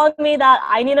universe telling me that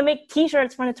I need to make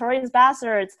t-shirts for Notorious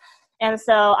Bastards. And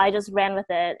so I just ran with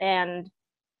it, and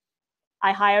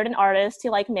I hired an artist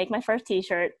to like make my first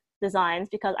t-shirt designs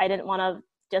because I didn't want to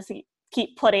just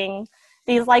keep putting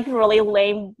these like really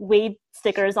lame weed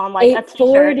stickers on like a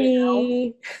t-shirt, you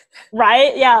know?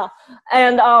 Right? Yeah.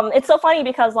 And it's so funny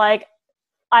because like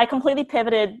I completely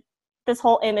pivoted this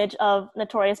whole image of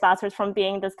Notorious Bastards from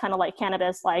being this kind of like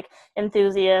cannabis like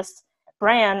enthusiast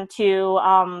brand to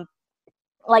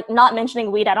like not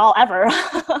mentioning weed at all ever.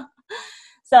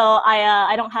 So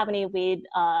I don't have any weed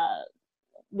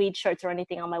shirts or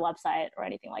anything on my website or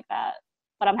anything like that,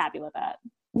 but I'm happy with that.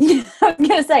 I was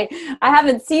gonna say, I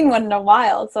haven't seen one in a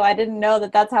while, so I didn't know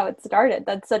that that's how it started.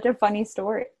 That's such a funny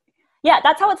story. Yeah,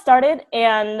 that's how it started.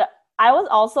 And I was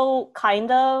also kind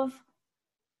of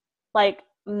like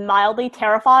mildly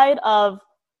terrified of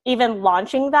even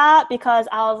launching that because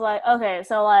I was like, okay,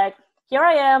 so like here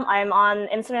I am, I'm on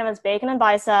Instagram as Bacon and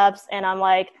Biceps, and I'm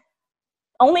like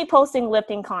only posting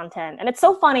lifting content. And it's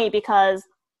so funny because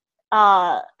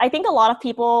I think a lot of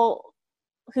people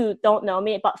who don't know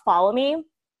me but follow me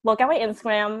look at my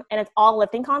Instagram and it's all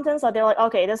lifting content. So they're like,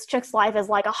 okay, this chick's life is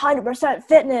like 100%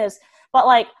 fitness. But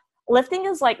like lifting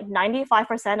is like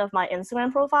 95% of my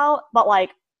Instagram profile, but like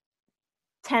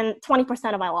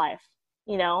 20% of my life.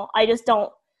 You know, I just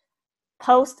don't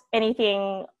post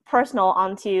anything personal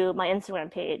onto my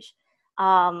Instagram page.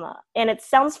 And it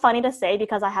sounds funny to say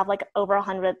because I have like over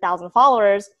 100,000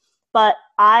 followers, but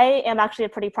I am actually a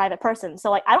pretty private person. So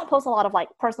like I don't post a lot of like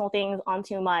personal things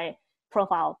onto my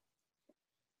profile.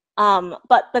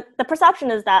 But the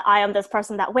perception is that I am this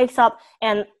person that wakes up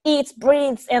and eats,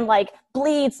 breathes, and like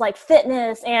bleeds like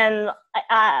fitness. And,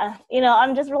 you know,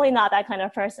 I'm just really not that kind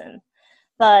of person.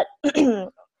 But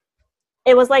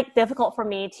it was like difficult for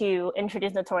me to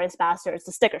introduce Notorious Bastards,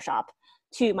 the sticker shop,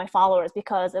 to my followers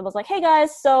because it was like, hey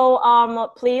guys, so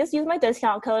please use my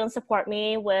discount code and support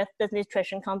me with this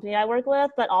nutrition company I work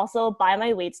with, but also buy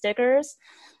my weed stickers.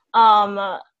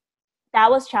 That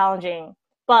was challenging,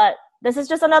 but this is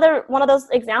just another one of those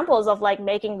examples of like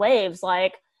making waves.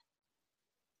 Like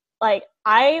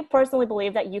I personally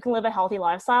believe that you can live a healthy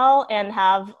lifestyle and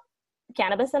have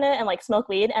cannabis in it and like smoke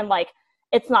weed, and like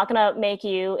it's not gonna make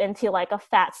you into like a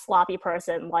fat sloppy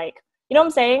person. Like, you know what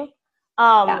I'm saying?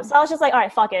 Yeah. So I was just like, all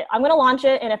right, fuck it. I'm going to launch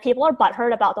it. And if people are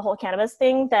butthurt about the whole cannabis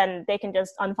thing, then they can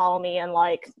just unfollow me and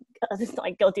like, just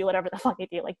like go do whatever the fuck they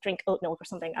do, like drink oat milk or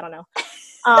something. I don't know.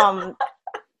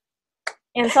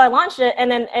 And so I launched it,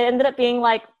 and then it ended up being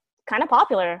like kind of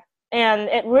popular. And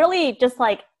it really just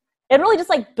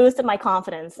boosted my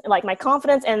confidence,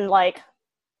 and like,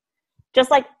 just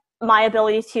like my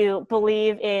ability to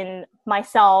believe in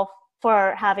myself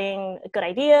for having good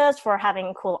ideas, for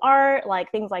having cool art,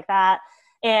 like things like that.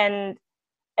 And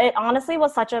it honestly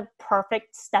was such a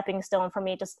perfect stepping stone for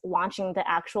me just launching the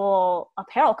actual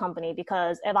apparel company,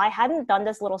 because if I hadn't done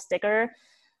this little sticker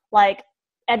like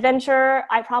adventure,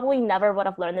 I probably never would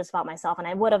have learned this about myself, and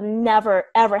I would have never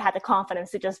ever had the confidence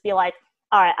to just be like,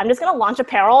 all right, I'm just gonna launch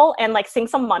apparel and like sink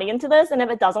some money into this, and if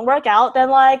it doesn't work out,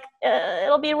 then like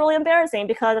it'll be really embarrassing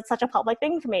because it's such a public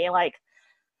thing for me. Like,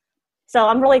 so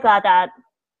I'm really glad that,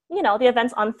 you know, the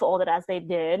events unfolded as they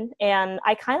did. And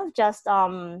I kind of just,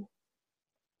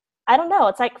 I don't know,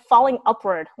 it's like falling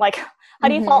upward. Like, how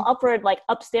do you fall upward, like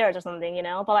upstairs or something, you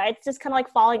know? But it's just kind of like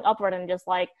falling upward, and just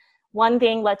like one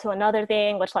thing led to another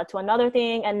thing, which led to another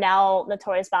thing. And now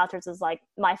Notorious Bastards is like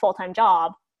my full-time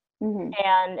job.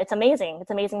 And it's amazing.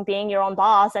 It's amazing being your own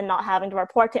boss and not having to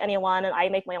report to anyone. And I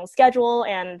make my own schedule,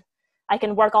 and I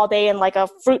can work all day in like a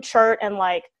fruit shirt and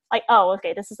like, oh,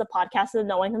 okay, this is a podcast so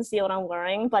no one can see what I'm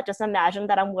wearing, but just imagine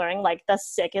that I'm wearing like the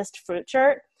sickest fruit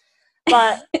shirt.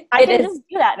 But I can just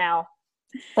do that now.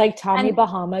 Like Tommy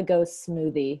Bahama goes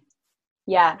smoothie.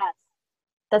 Yeah,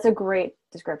 that's a great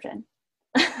description.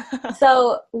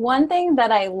 So one thing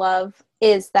that I love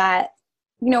is that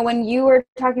when you were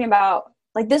talking about,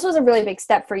 like, this was a really big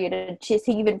step for you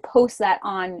to even post that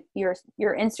on your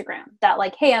Instagram, that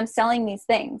like, hey, I'm selling these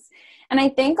things. And I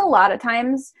think a lot of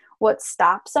times what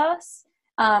stops us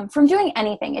from doing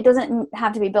anything, it doesn't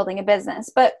have to be building a business,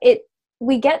 but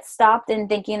we get stopped in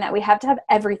thinking that we have to have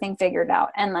everything figured out.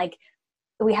 And like,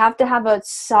 we have to have a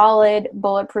solid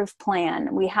bulletproof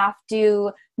plan. We have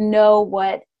to know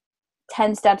what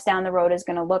 10 steps down the road is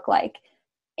going to look like.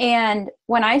 And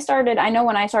when I started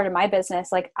my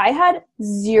business, like, I had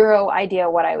zero idea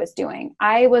what I was doing.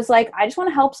 I was like, I just want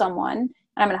to help someone, and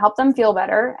I'm going to help them feel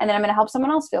better. And then I'm going to help someone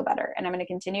else feel better. And I'm going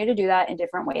to continue to do that in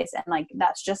different ways. And like,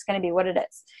 that's just going to be what it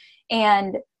is.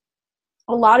 And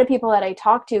a lot of people that I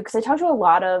talk to, because I talk to a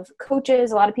lot of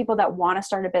coaches, a lot of people that want to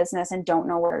start a business and don't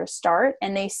know where to start.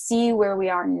 And they see where we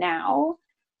are now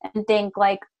and think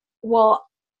like, well,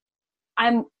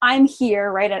 I'm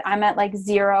here, right? I'm at like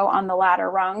 0 on the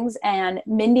ladder rungs, and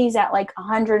Mindy's at like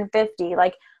 150.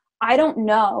 Like, I don't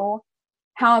know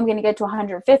how I'm going to get to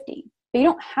 150, but you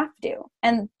don't have to.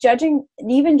 And judging,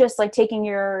 even just like taking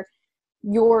your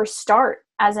start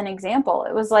as an example,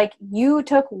 it was like, you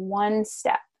took one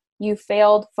step, you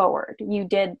failed forward. You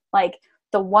did like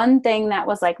the one thing that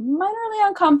was like minorly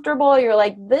uncomfortable. You're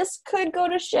like, this could go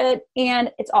to shit, and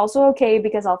it's also okay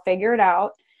because I'll figure it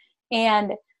out.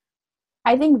 And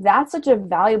I think that's such a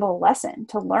valuable lesson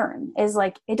to learn, is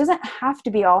like, it doesn't have to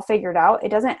be all figured out. It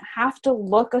doesn't have to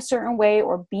look a certain way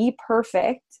or be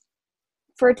perfect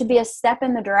for it to be a step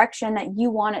in the direction that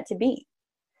you want it to be.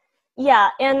 Yeah,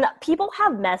 and people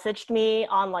have messaged me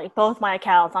on like both my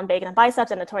accounts, on Bacon and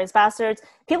Biceps and Notorious Bastards.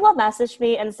 People have messaged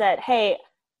me and said, hey,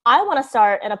 I want to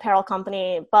start an apparel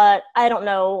company, but I don't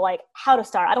know like how to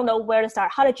start. I don't know where to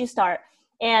start. How did you start?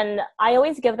 And I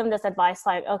always give them this advice,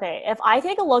 like, okay, if I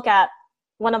take a look at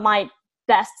one of my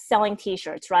best selling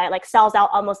t-shirts, right? Like, sells out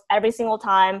almost every single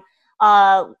time.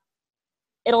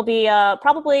 It'll be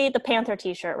probably the Panther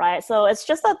t-shirt, right? So it's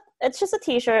just a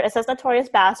t-shirt. It says Notorious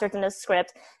Bastards in the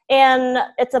script, and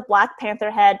it's a Black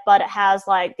Panther head, but it has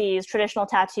like these traditional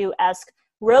tattoo-esque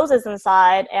roses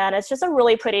inside, and it's just a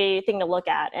really pretty thing to look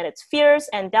at. And it's fierce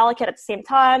and delicate at the same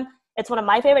time. It's one of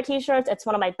my favorite t-shirts. It's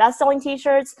one of my best-selling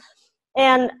t-shirts.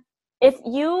 And if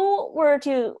you were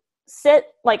to sit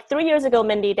like 3 years ago,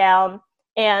 Mindy, down,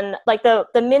 and like the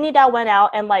Mindy that went out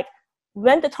and like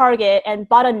went to Target and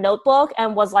bought a notebook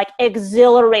and was like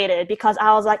exhilarated because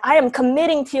I was like, I am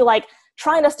committing to like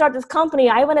trying to start this company.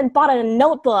 I went and bought a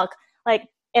notebook. Like,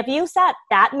 if you sat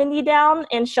that Mindy down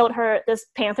and showed her this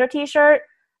Panther t-shirt,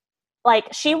 like,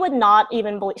 she wouldn't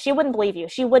believe you.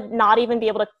 She would not even be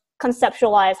able to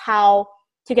conceptualize how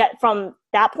to get from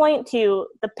that point to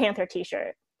the Panther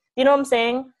t-shirt. You know what I'm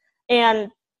saying? And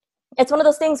it's one of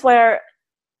those things where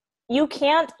you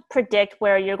can't predict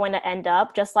where you're going to end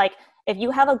up. Just like, if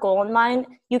you have a goal in mind,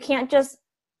 you can't just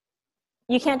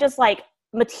like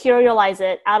materialize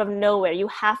it out of nowhere. You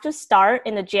have to start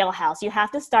in the jailhouse. You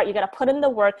have to start, you got to put in the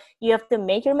work. You have to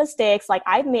make your mistakes. Like,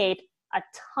 I've made a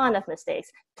ton of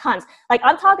mistakes, tons. Like,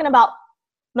 I'm talking about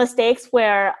mistakes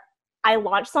where I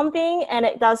launch something and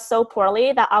it does so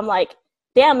poorly that I'm like,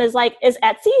 damn, is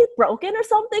Etsy broken or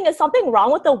something? Is something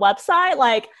wrong with the website?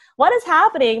 Like, what is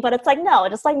happening? But it's like, no,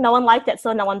 just like no one liked it,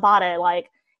 so no one bought it. Like,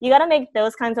 you got to make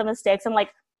those kinds of mistakes and like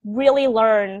really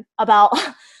learn about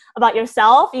about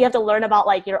yourself. You have to learn about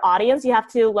like your audience. You have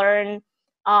to learn,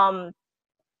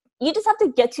 you just have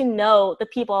to get to know the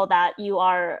people that you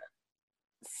are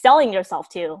selling yourself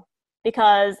to.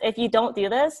 Because if you don't do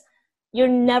this, you're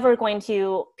never going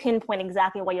to pinpoint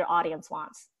exactly what your audience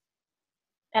wants.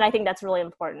 And I think that's really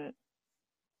important.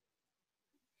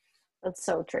 That's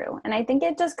so true. And I think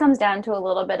it just comes down to a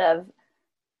little bit of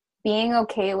being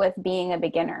okay with being a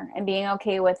beginner and being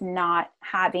okay with not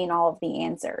having all of the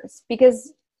answers.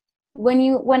 Because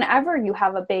whenever you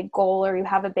have a big goal or you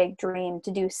have a big dream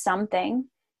to do something,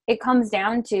 it comes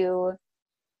down to,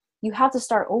 you have to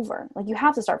start over. Like, you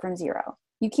have to start from 0.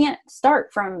 You can't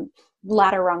start from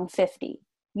ladder rung 50.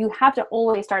 You have to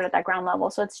always start at that ground level.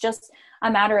 So it's just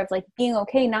a matter of like being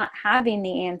okay not having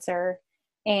the answer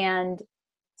and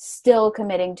still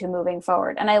committing to moving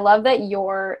forward. And I love that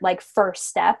your like first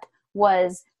step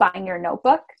was buying your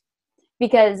notebook,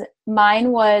 because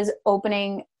mine was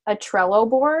opening a Trello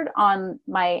board on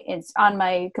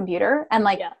my computer, and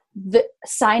like the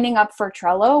signing up for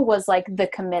Trello was like the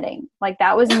committing. Like,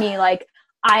 that was me, like,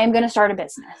 I am going to start a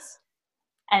business.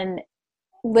 And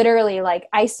literally, like,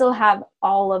 I still have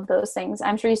all of those things.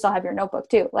 I'm sure you still have your notebook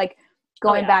too. Like,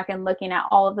 going back and looking at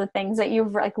all of the things that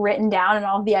you've like written down and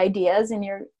all of the ideas, and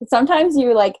sometimes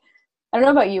you like, I don't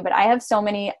know about you, but I have so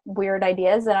many weird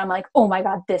ideas that I'm like, oh my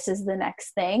God, this is the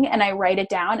next thing. And I write it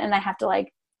down and I have to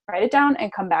like, write it down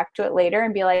and come back to it later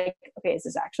and be like, okay, is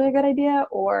this actually a good idea?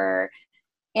 Or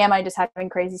am I just having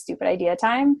crazy, stupid idea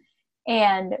time?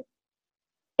 And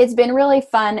it's been really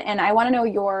fun. And I want to know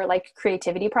your like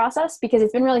creativity process, because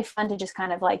it's been really fun to just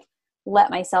kind of like let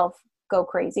myself go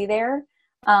crazy there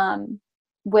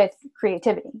with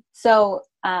creativity. So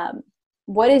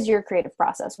what is your creative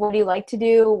process? What do you like to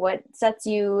do? What sets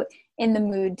you in the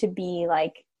mood to be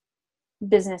like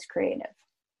business creative?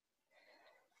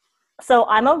 So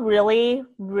I'm a really,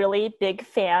 really big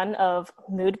fan of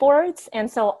mood boards. And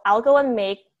so I'll go and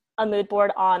make a mood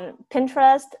board on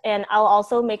Pinterest, and I'll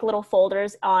also make little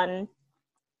folders on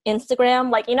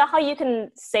Instagram. Like, you know how you can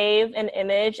save an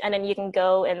image and then you can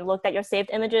go and look at your saved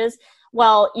images?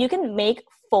 Well, you can make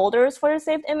folders for your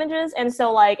saved images. And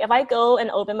so like if I go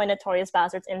and open my Notorious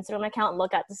Bastards Instagram account and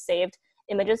look at the saved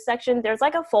images section, there's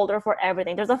like a folder for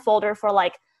everything. There's a folder for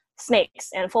like snakes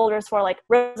and folders for like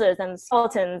roses and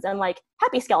skeletons and like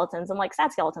happy skeletons and like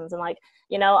sad skeletons. And like,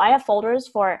 you know, I have folders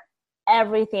for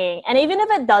everything. And even if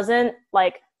it doesn't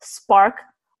like spark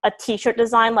a t-shirt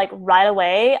design like right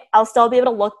away, I'll still be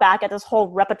able to look back at this whole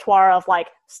repertoire of like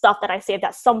stuff that I saved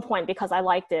at some point because I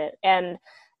liked it. And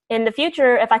in the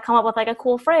future, if I come up with like a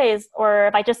cool phrase,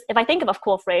 or if I think of a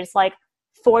cool phrase like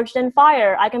forged in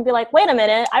fire, I can be like, wait a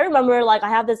minute, I remember like I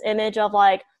have this image of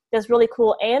like this really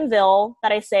cool anvil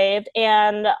that I saved,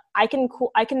 and I can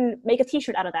make a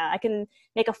t-shirt out of that. I can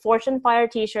make a forged in fire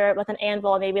t-shirt with an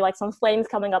anvil and maybe like some flames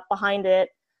coming up behind it.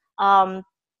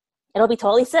 It'll be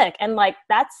totally sick. And like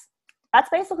that's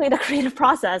basically the creative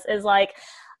process, is like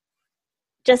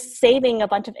just saving a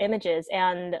bunch of images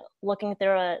and looking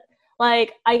through it.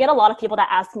 Like I get a lot of people that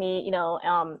ask me, you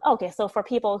know, okay, so for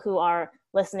people who are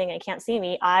listening and can't see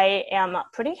me, I am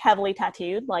pretty heavily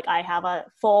tattooed. Like I have a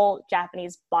full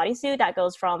Japanese bodysuit that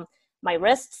goes from my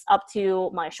wrists up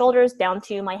to my shoulders down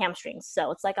to my hamstrings.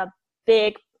 So it's like a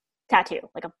big tattoo,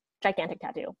 like a gigantic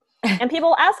tattoo. And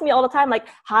people ask me all the time, like,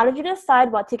 how did you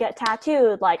decide what to get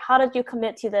tattooed? Like, how did you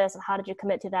commit to this and how did you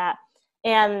commit to that?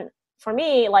 And for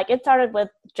me, like it started with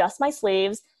just my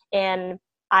sleeves, and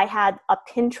I had a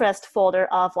Pinterest folder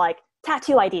of like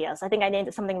tattoo ideas. I think I named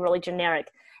it something really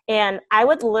generic. And I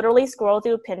would literally scroll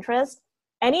through Pinterest.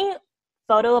 Any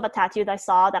photo of a tattoo that I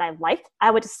saw that I liked,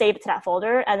 I would just save it to that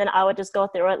folder. And then I would just go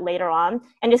through it later on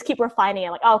and just keep refining it.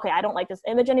 Like, oh, okay, I don't like this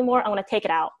image anymore. I'm going to take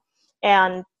it out.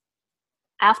 And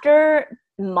after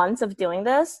months of doing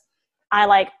this, I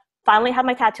like finally had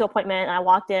my tattoo appointment, and I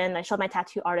walked in and I showed my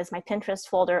tattoo artist my Pinterest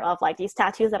folder of like these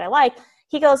tattoos that I like.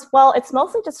 He goes, well, it's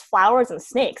mostly just flowers and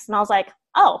snakes. And I was like,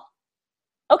 oh,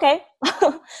 okay.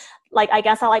 Like, I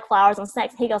guess I like flowers and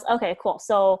snakes. He goes, okay, cool.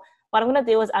 So what I'm going to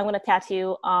do is I'm going to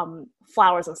tattoo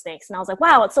flowers and snakes. And I was like,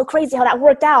 wow, it's so crazy how that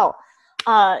worked out.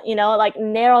 You know, like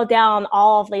narrow down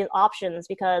all of these options,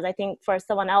 because I think for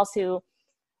someone else who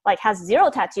like has 0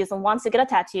 tattoos and wants to get a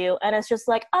tattoo, and it's just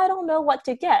like, I don't know what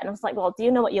to get. And I was like, well, do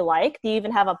you know what you like? Do you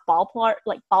even have a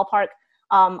ballpark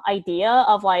idea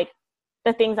of like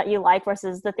the things that you like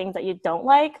versus the things that you don't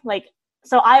like? Like,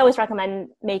 so I always recommend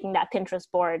making that Pinterest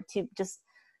board to just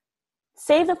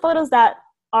save the photos that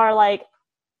are like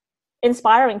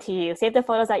inspiring to you. Save the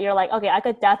photos that you're like, okay, I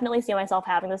could definitely see myself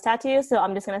having this tattoo, so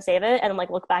I'm just going to save it and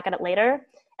like look back at it later.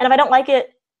 And if I don't like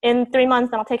it in 3 months,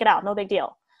 then I'll take it out. No big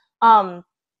deal.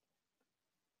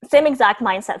 Same exact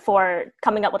mindset for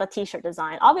coming up with a t-shirt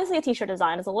design. Obviously a t-shirt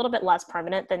design is a little bit less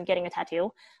permanent than getting a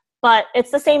tattoo, but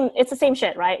it's the same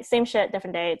shit, right? Same shit,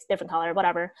 different day, it's different color,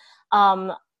 whatever.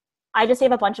 I just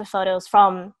save a bunch of photos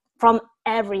from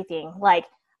everything, like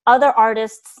other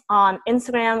artists on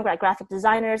Instagram, like graphic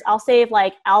designers. I'll save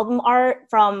like album art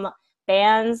from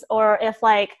bands, or if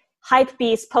like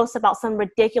Hypebeast posts about some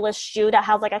ridiculous shoe that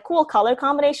has like a cool color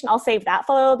combination, I'll save that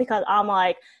photo because I'm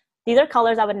like, these are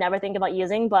colors I would never think about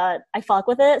using, but I fuck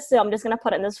with it. So I'm just going to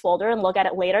put it in this folder and look at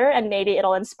it later, and maybe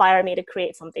it'll inspire me to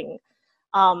create something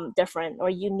different or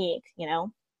unique, you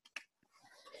know?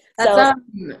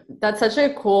 That's such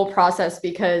a cool process,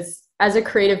 because as a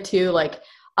creative too, like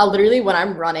I'll literally, when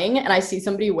I'm running and I see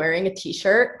somebody wearing a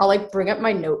t-shirt, I'll like bring up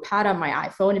my notepad on my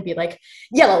iPhone and be like,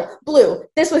 yellow, blue,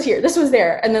 this was here, this was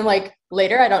there. And then like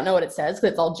later, I don't know what it says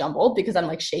because it's all jumbled because I'm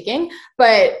like shaking.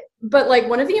 But like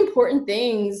one of the important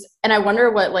things, and I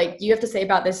wonder what like you have to say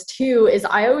about this too, is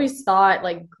I always thought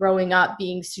like growing up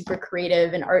being super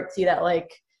creative and artsy that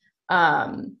like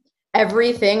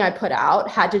everything I put out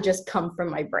had to just come from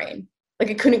my brain. Like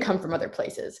it couldn't come from other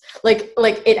places. Like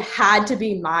it had to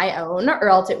be my own, or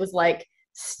else it was like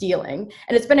stealing.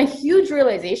 And it's been a huge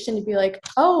realization to be like,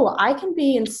 oh, I can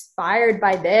be inspired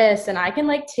by this, and I can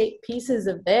like take pieces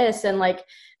of this, and like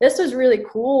this was really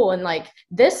cool, and like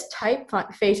this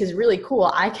typeface is really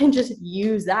cool. I can just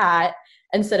use that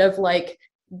instead of like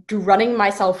running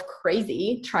myself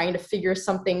crazy trying to figure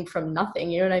something from nothing.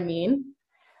 You know what I mean?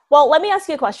 Well, let me ask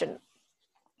you a question.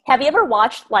 Have you ever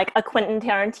watched like a Quentin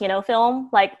Tarantino film,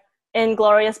 like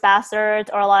Inglourious Basterds,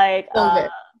 or like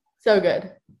so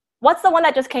good. What's the one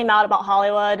that just came out about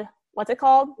Hollywood? What's it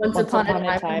called? Once upon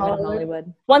a time in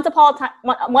Hollywood. Once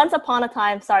upon a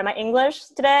time. Sorry, my English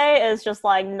today is just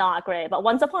like not great. But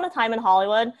Once Upon a Time in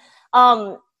Hollywood.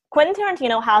 Quentin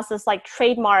Tarantino has this like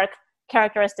trademark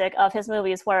characteristic of his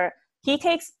movies where he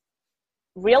takes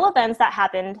real events that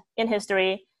happened in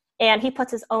history and he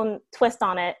puts his own twist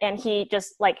on it, and he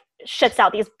just like shits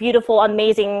out these beautiful,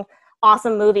 amazing,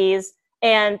 awesome movies.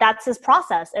 And that's his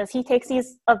process, is he takes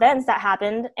these events that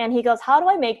happened and he goes, how do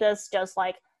I make this just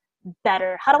like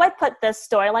better? How do I put this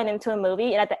storyline into a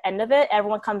movie? And at the end of it,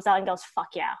 everyone comes out and goes, fuck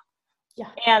yeah.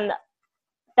 Yeah. And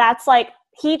that's like,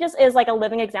 he just is like a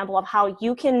living example of how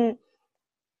you can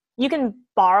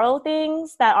borrow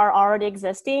things that are already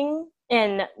existing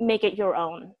and make it your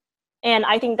own. And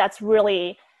I think that's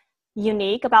really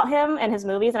unique about him and his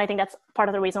movies. And I think that's part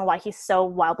of the reason why he's so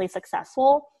wildly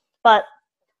successful. But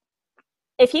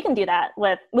if he can do that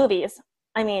with movies,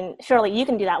 I mean, surely you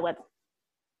can do that with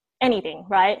anything,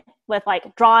 right? With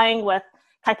like drawing, with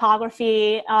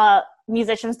typography,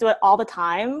 musicians do it all the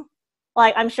time.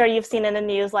 Like, I'm sure you've seen in the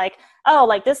news, like, oh,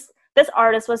 like this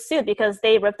artist was sued because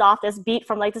they ripped off this beat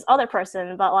from like this other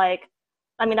person. But like,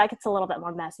 I mean, that gets a little bit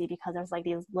more messy because there's like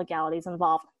these legalities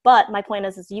involved. But my point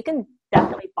is you can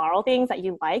definitely borrow things that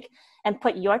you like and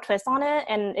put your twist on it.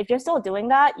 And if you're still doing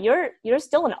that, you're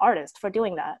still an artist for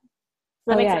doing that.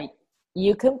 Does that make sense?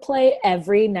 You can play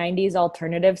every 90s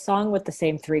alternative song with the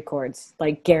same 3 chords,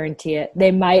 like guarantee it.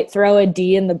 They might throw a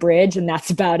D in the bridge and that's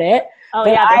about it. Oh,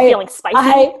 but yeah, they're feeling spicy.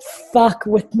 I fuck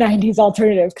with 90s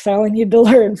alternatives because I only need to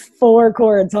learn 4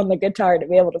 chords on the guitar to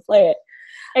be able to play it.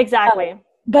 Exactly.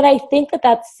 But I think that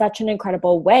that's such an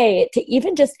incredible way to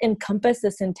even just encompass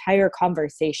this entire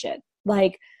conversation.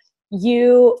 Like,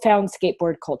 you found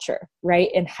skateboard culture, right,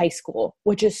 in high school,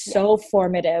 which is so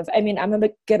formative. I mean, I'm going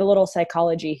to get a little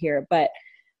psychology here, but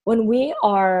when we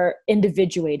are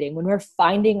individuating, when we're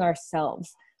finding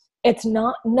ourselves, it's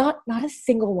not a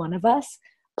single one of us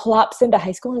plops into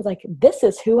high school and is like, this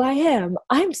is who I am.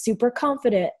 I'm super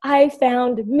confident. I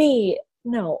found me.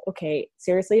 No, okay,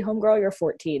 seriously, homegirl, you're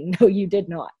 14. No, you did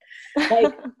not.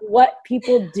 Like, what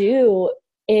people do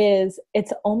is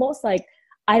it's almost like,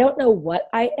 I don't know what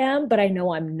I am, but I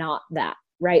know I'm not that,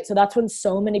 right? So that's when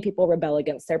so many people rebel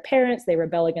against their parents. They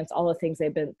rebel against all the things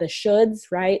they've been, the shoulds,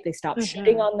 right? They stop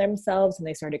shitting on themselves and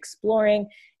they start exploring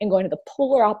and going to the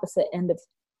polar opposite end of,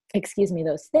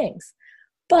 those things.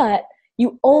 But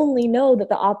you only know that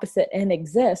the opposite end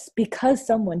exists because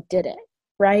someone did it,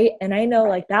 right? And I know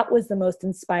like that was the most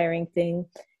inspiring thing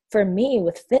for me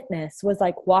with fitness, was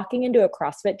like walking into a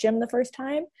CrossFit gym the first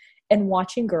time and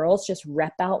watching girls just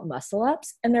rep out muscle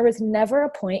ups. And there was never a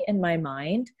point in my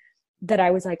mind that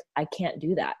I was like, I can't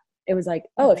do that. It was like,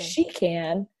 oh, if she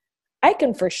can, I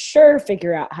can for sure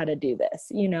figure out how to do this,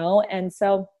 you know? And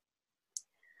so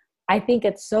I think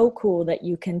it's so cool that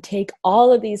you can take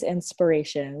all of these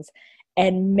inspirations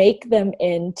and make them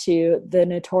into the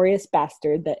notorious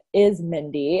bastard that is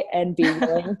Mindy, and be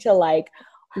willing to like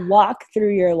walk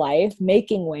through your life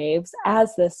making waves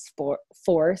as this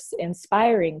force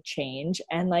inspiring change,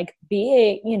 and like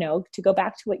being, you know, to go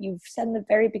back to what you've said in the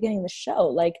very beginning of the show,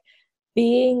 like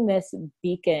being this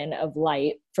beacon of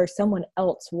light for someone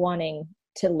else wanting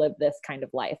to live this kind of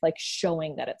life, like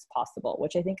showing that it's possible,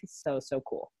 which I think is so, so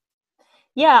cool.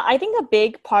 Yeah, I think a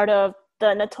big part of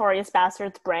the Notorious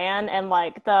Bastards brand and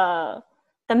like the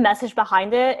message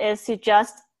behind it is to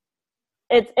just,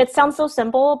 it sounds so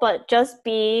simple, but just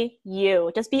be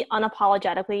you. Just be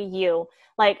unapologetically you.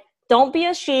 Like, don't be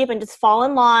a sheep and just fall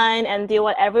in line and do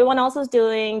what everyone else is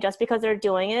doing just because they're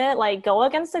doing it. Like, go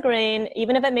against the grain,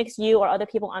 even if it makes you or other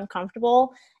people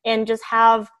uncomfortable, and just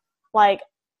have like,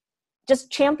 just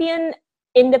champion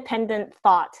independent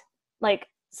thought. Like,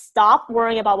 stop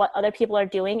worrying about what other people are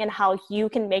doing and how you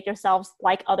can make yourselves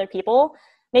like other people.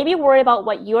 Maybe worry about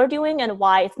what you're doing and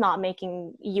why it's not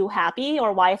making you happy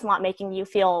or why it's not making you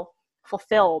feel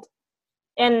fulfilled.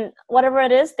 And whatever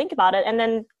it is, think about it and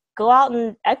then go out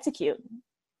and execute.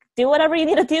 Do whatever you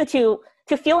need to do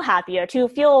to feel happier, to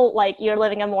feel like you're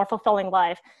living a more fulfilling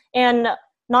life. And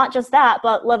not just that,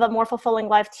 but live a more fulfilling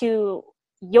life to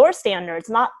your standards,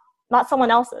 not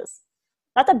someone else's.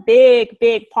 That's a big,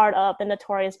 big part of the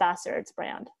Notorious Bastards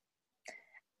brand.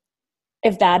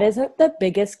 If that isn't the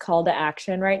biggest call to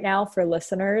action right now for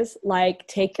listeners, like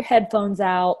take your headphones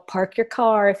out, park your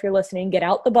car if you're listening, get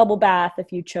out the bubble bath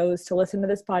if you chose to listen to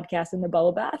this podcast in the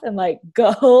bubble bath, and like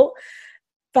go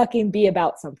fucking be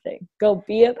about something. Go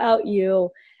be about you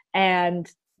and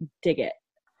dig it.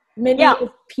 Mindy, if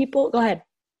people, go ahead.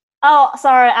 Oh,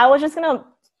 sorry. I was just going to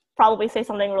probably say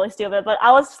something really stupid, but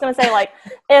I was just going to say, like,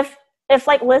 if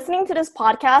like listening to this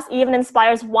podcast even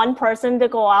inspires one person to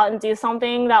go out and do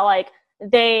something that like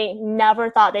they never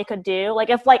thought they could do, like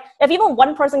if even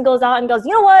one person goes out and goes,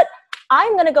 you know what,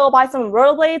 I'm going to go buy some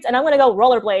rollerblades and I'm going to go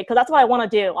rollerblade because that's what I want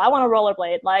to do. I want to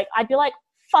rollerblade. Like, I'd be like,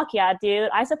 fuck yeah, dude.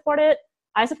 I support it.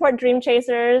 I support Dream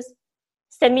Chasers.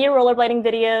 Send me your rollerblading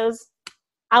videos.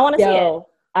 I want to see it.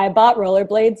 I bought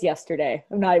rollerblades yesterday.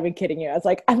 I'm not even kidding you. I was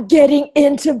like, I'm getting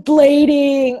into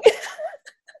blading.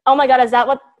 Oh my God. Is that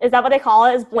what they call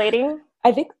it? Is blading?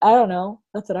 I don't know.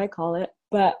 That's what I call it.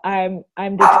 But I'm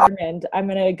determined. I'm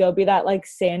going to go be that like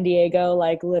San Diego,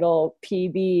 like little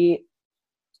PB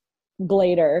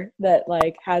blader that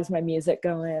like has my music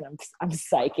going. I'm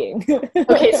psyching.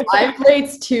 Okay, so I have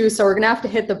blades too, so we're gonna have to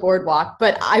hit the boardwalk,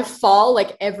 but I fall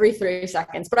like every 3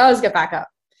 seconds, but I always get back up.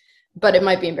 But it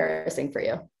might be embarrassing for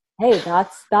you. Hey,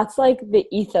 that's like the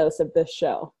ethos of this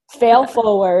show. Fail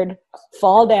forward,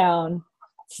 fall down,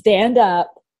 stand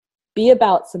up, be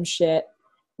about some shit.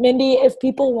 Mindy, if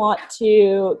people want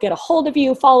to get a hold of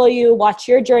you, follow you, watch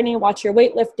your journey, watch your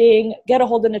weightlifting, get a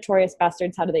hold of Notorious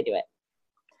Bastards, how do they do it?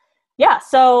 Yeah,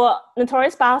 so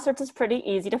Notorious Bastards is pretty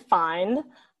easy to find.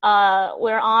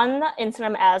 We're on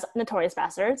Instagram as Notorious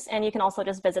Bastards, and you can also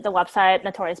just visit the website,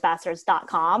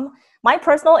 notoriousbastards.com. My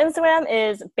personal Instagram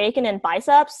is Bacon and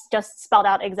Biceps, just spelled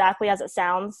out exactly as it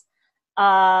sounds.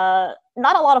 Not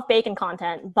a lot of bacon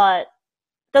content, but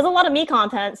there's a lot of me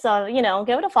content, so, you know,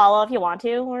 give it a follow if you want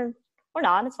to, or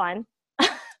not, it's fine.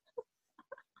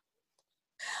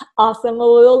 Awesome.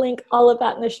 Well, we'll link all of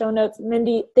that in the show notes.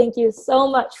 Mindy, thank you so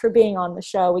much for being on the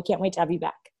show. We can't wait to have you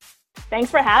back.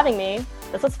 Thanks for having me.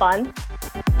 This was fun.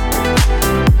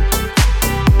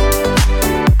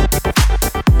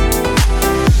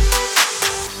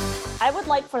 I would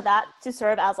like for that to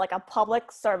serve as like a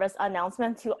public service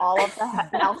announcement to all of the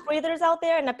mouth breathers out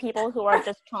there and the people who are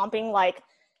just chomping like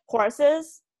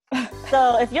horses.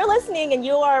 So if you're listening and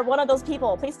you are one of those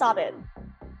people, please stop it.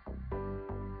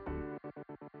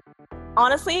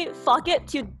 Honestly, fuck it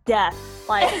to death.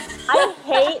 Like, I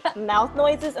hate mouth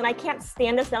noises and I can't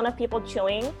stand the sound of people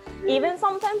chewing. Even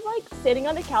sometimes, like, sitting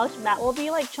on the couch, Matt will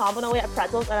be, like, chomping away at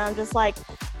pretzels and I'm just, like,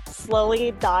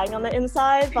 slowly dying on the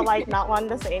inside, but, like, not wanting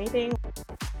to say anything.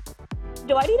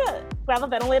 Do I need to grab a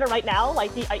ventilator right now?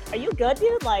 Like, are you good,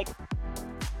 dude? Like,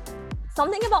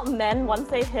 something about men, once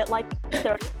they hit, like,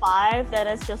 35, then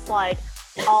it's just, like,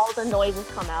 all the noises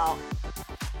come out.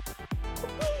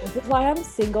 This is why I'm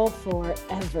single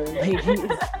forever, ladies.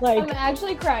 Like, I'm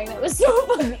actually crying. That was so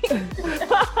funny.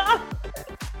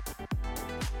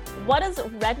 What is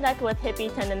redneck with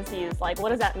hippie tendencies? Like, what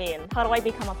does that mean? How do I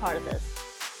become a part of this?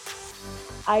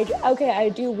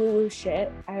 I do woo-woo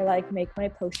shit. I like make my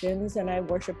potions and I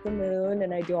worship the moon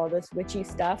and I do all this witchy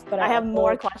stuff. But I have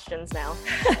more questions now.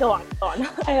 Go on.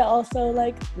 I also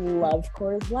like love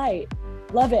Coors Light.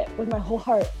 Love it with my whole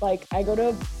heart. Like, I go to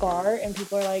a bar and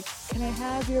people are like, can I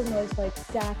have your most like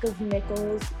stack of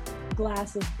nickels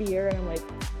glass of beer? And I'm like,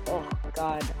 oh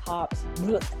God, hops.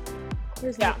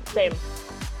 Yeah, same.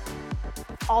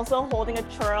 Also holding a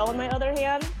churro in my other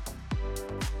hand.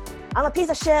 I'm a piece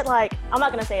of shit. Like, I'm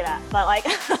not gonna say that, but like,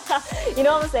 you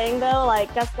know what I'm saying though?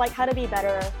 Like, that's like how to be a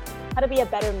better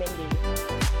Mindy.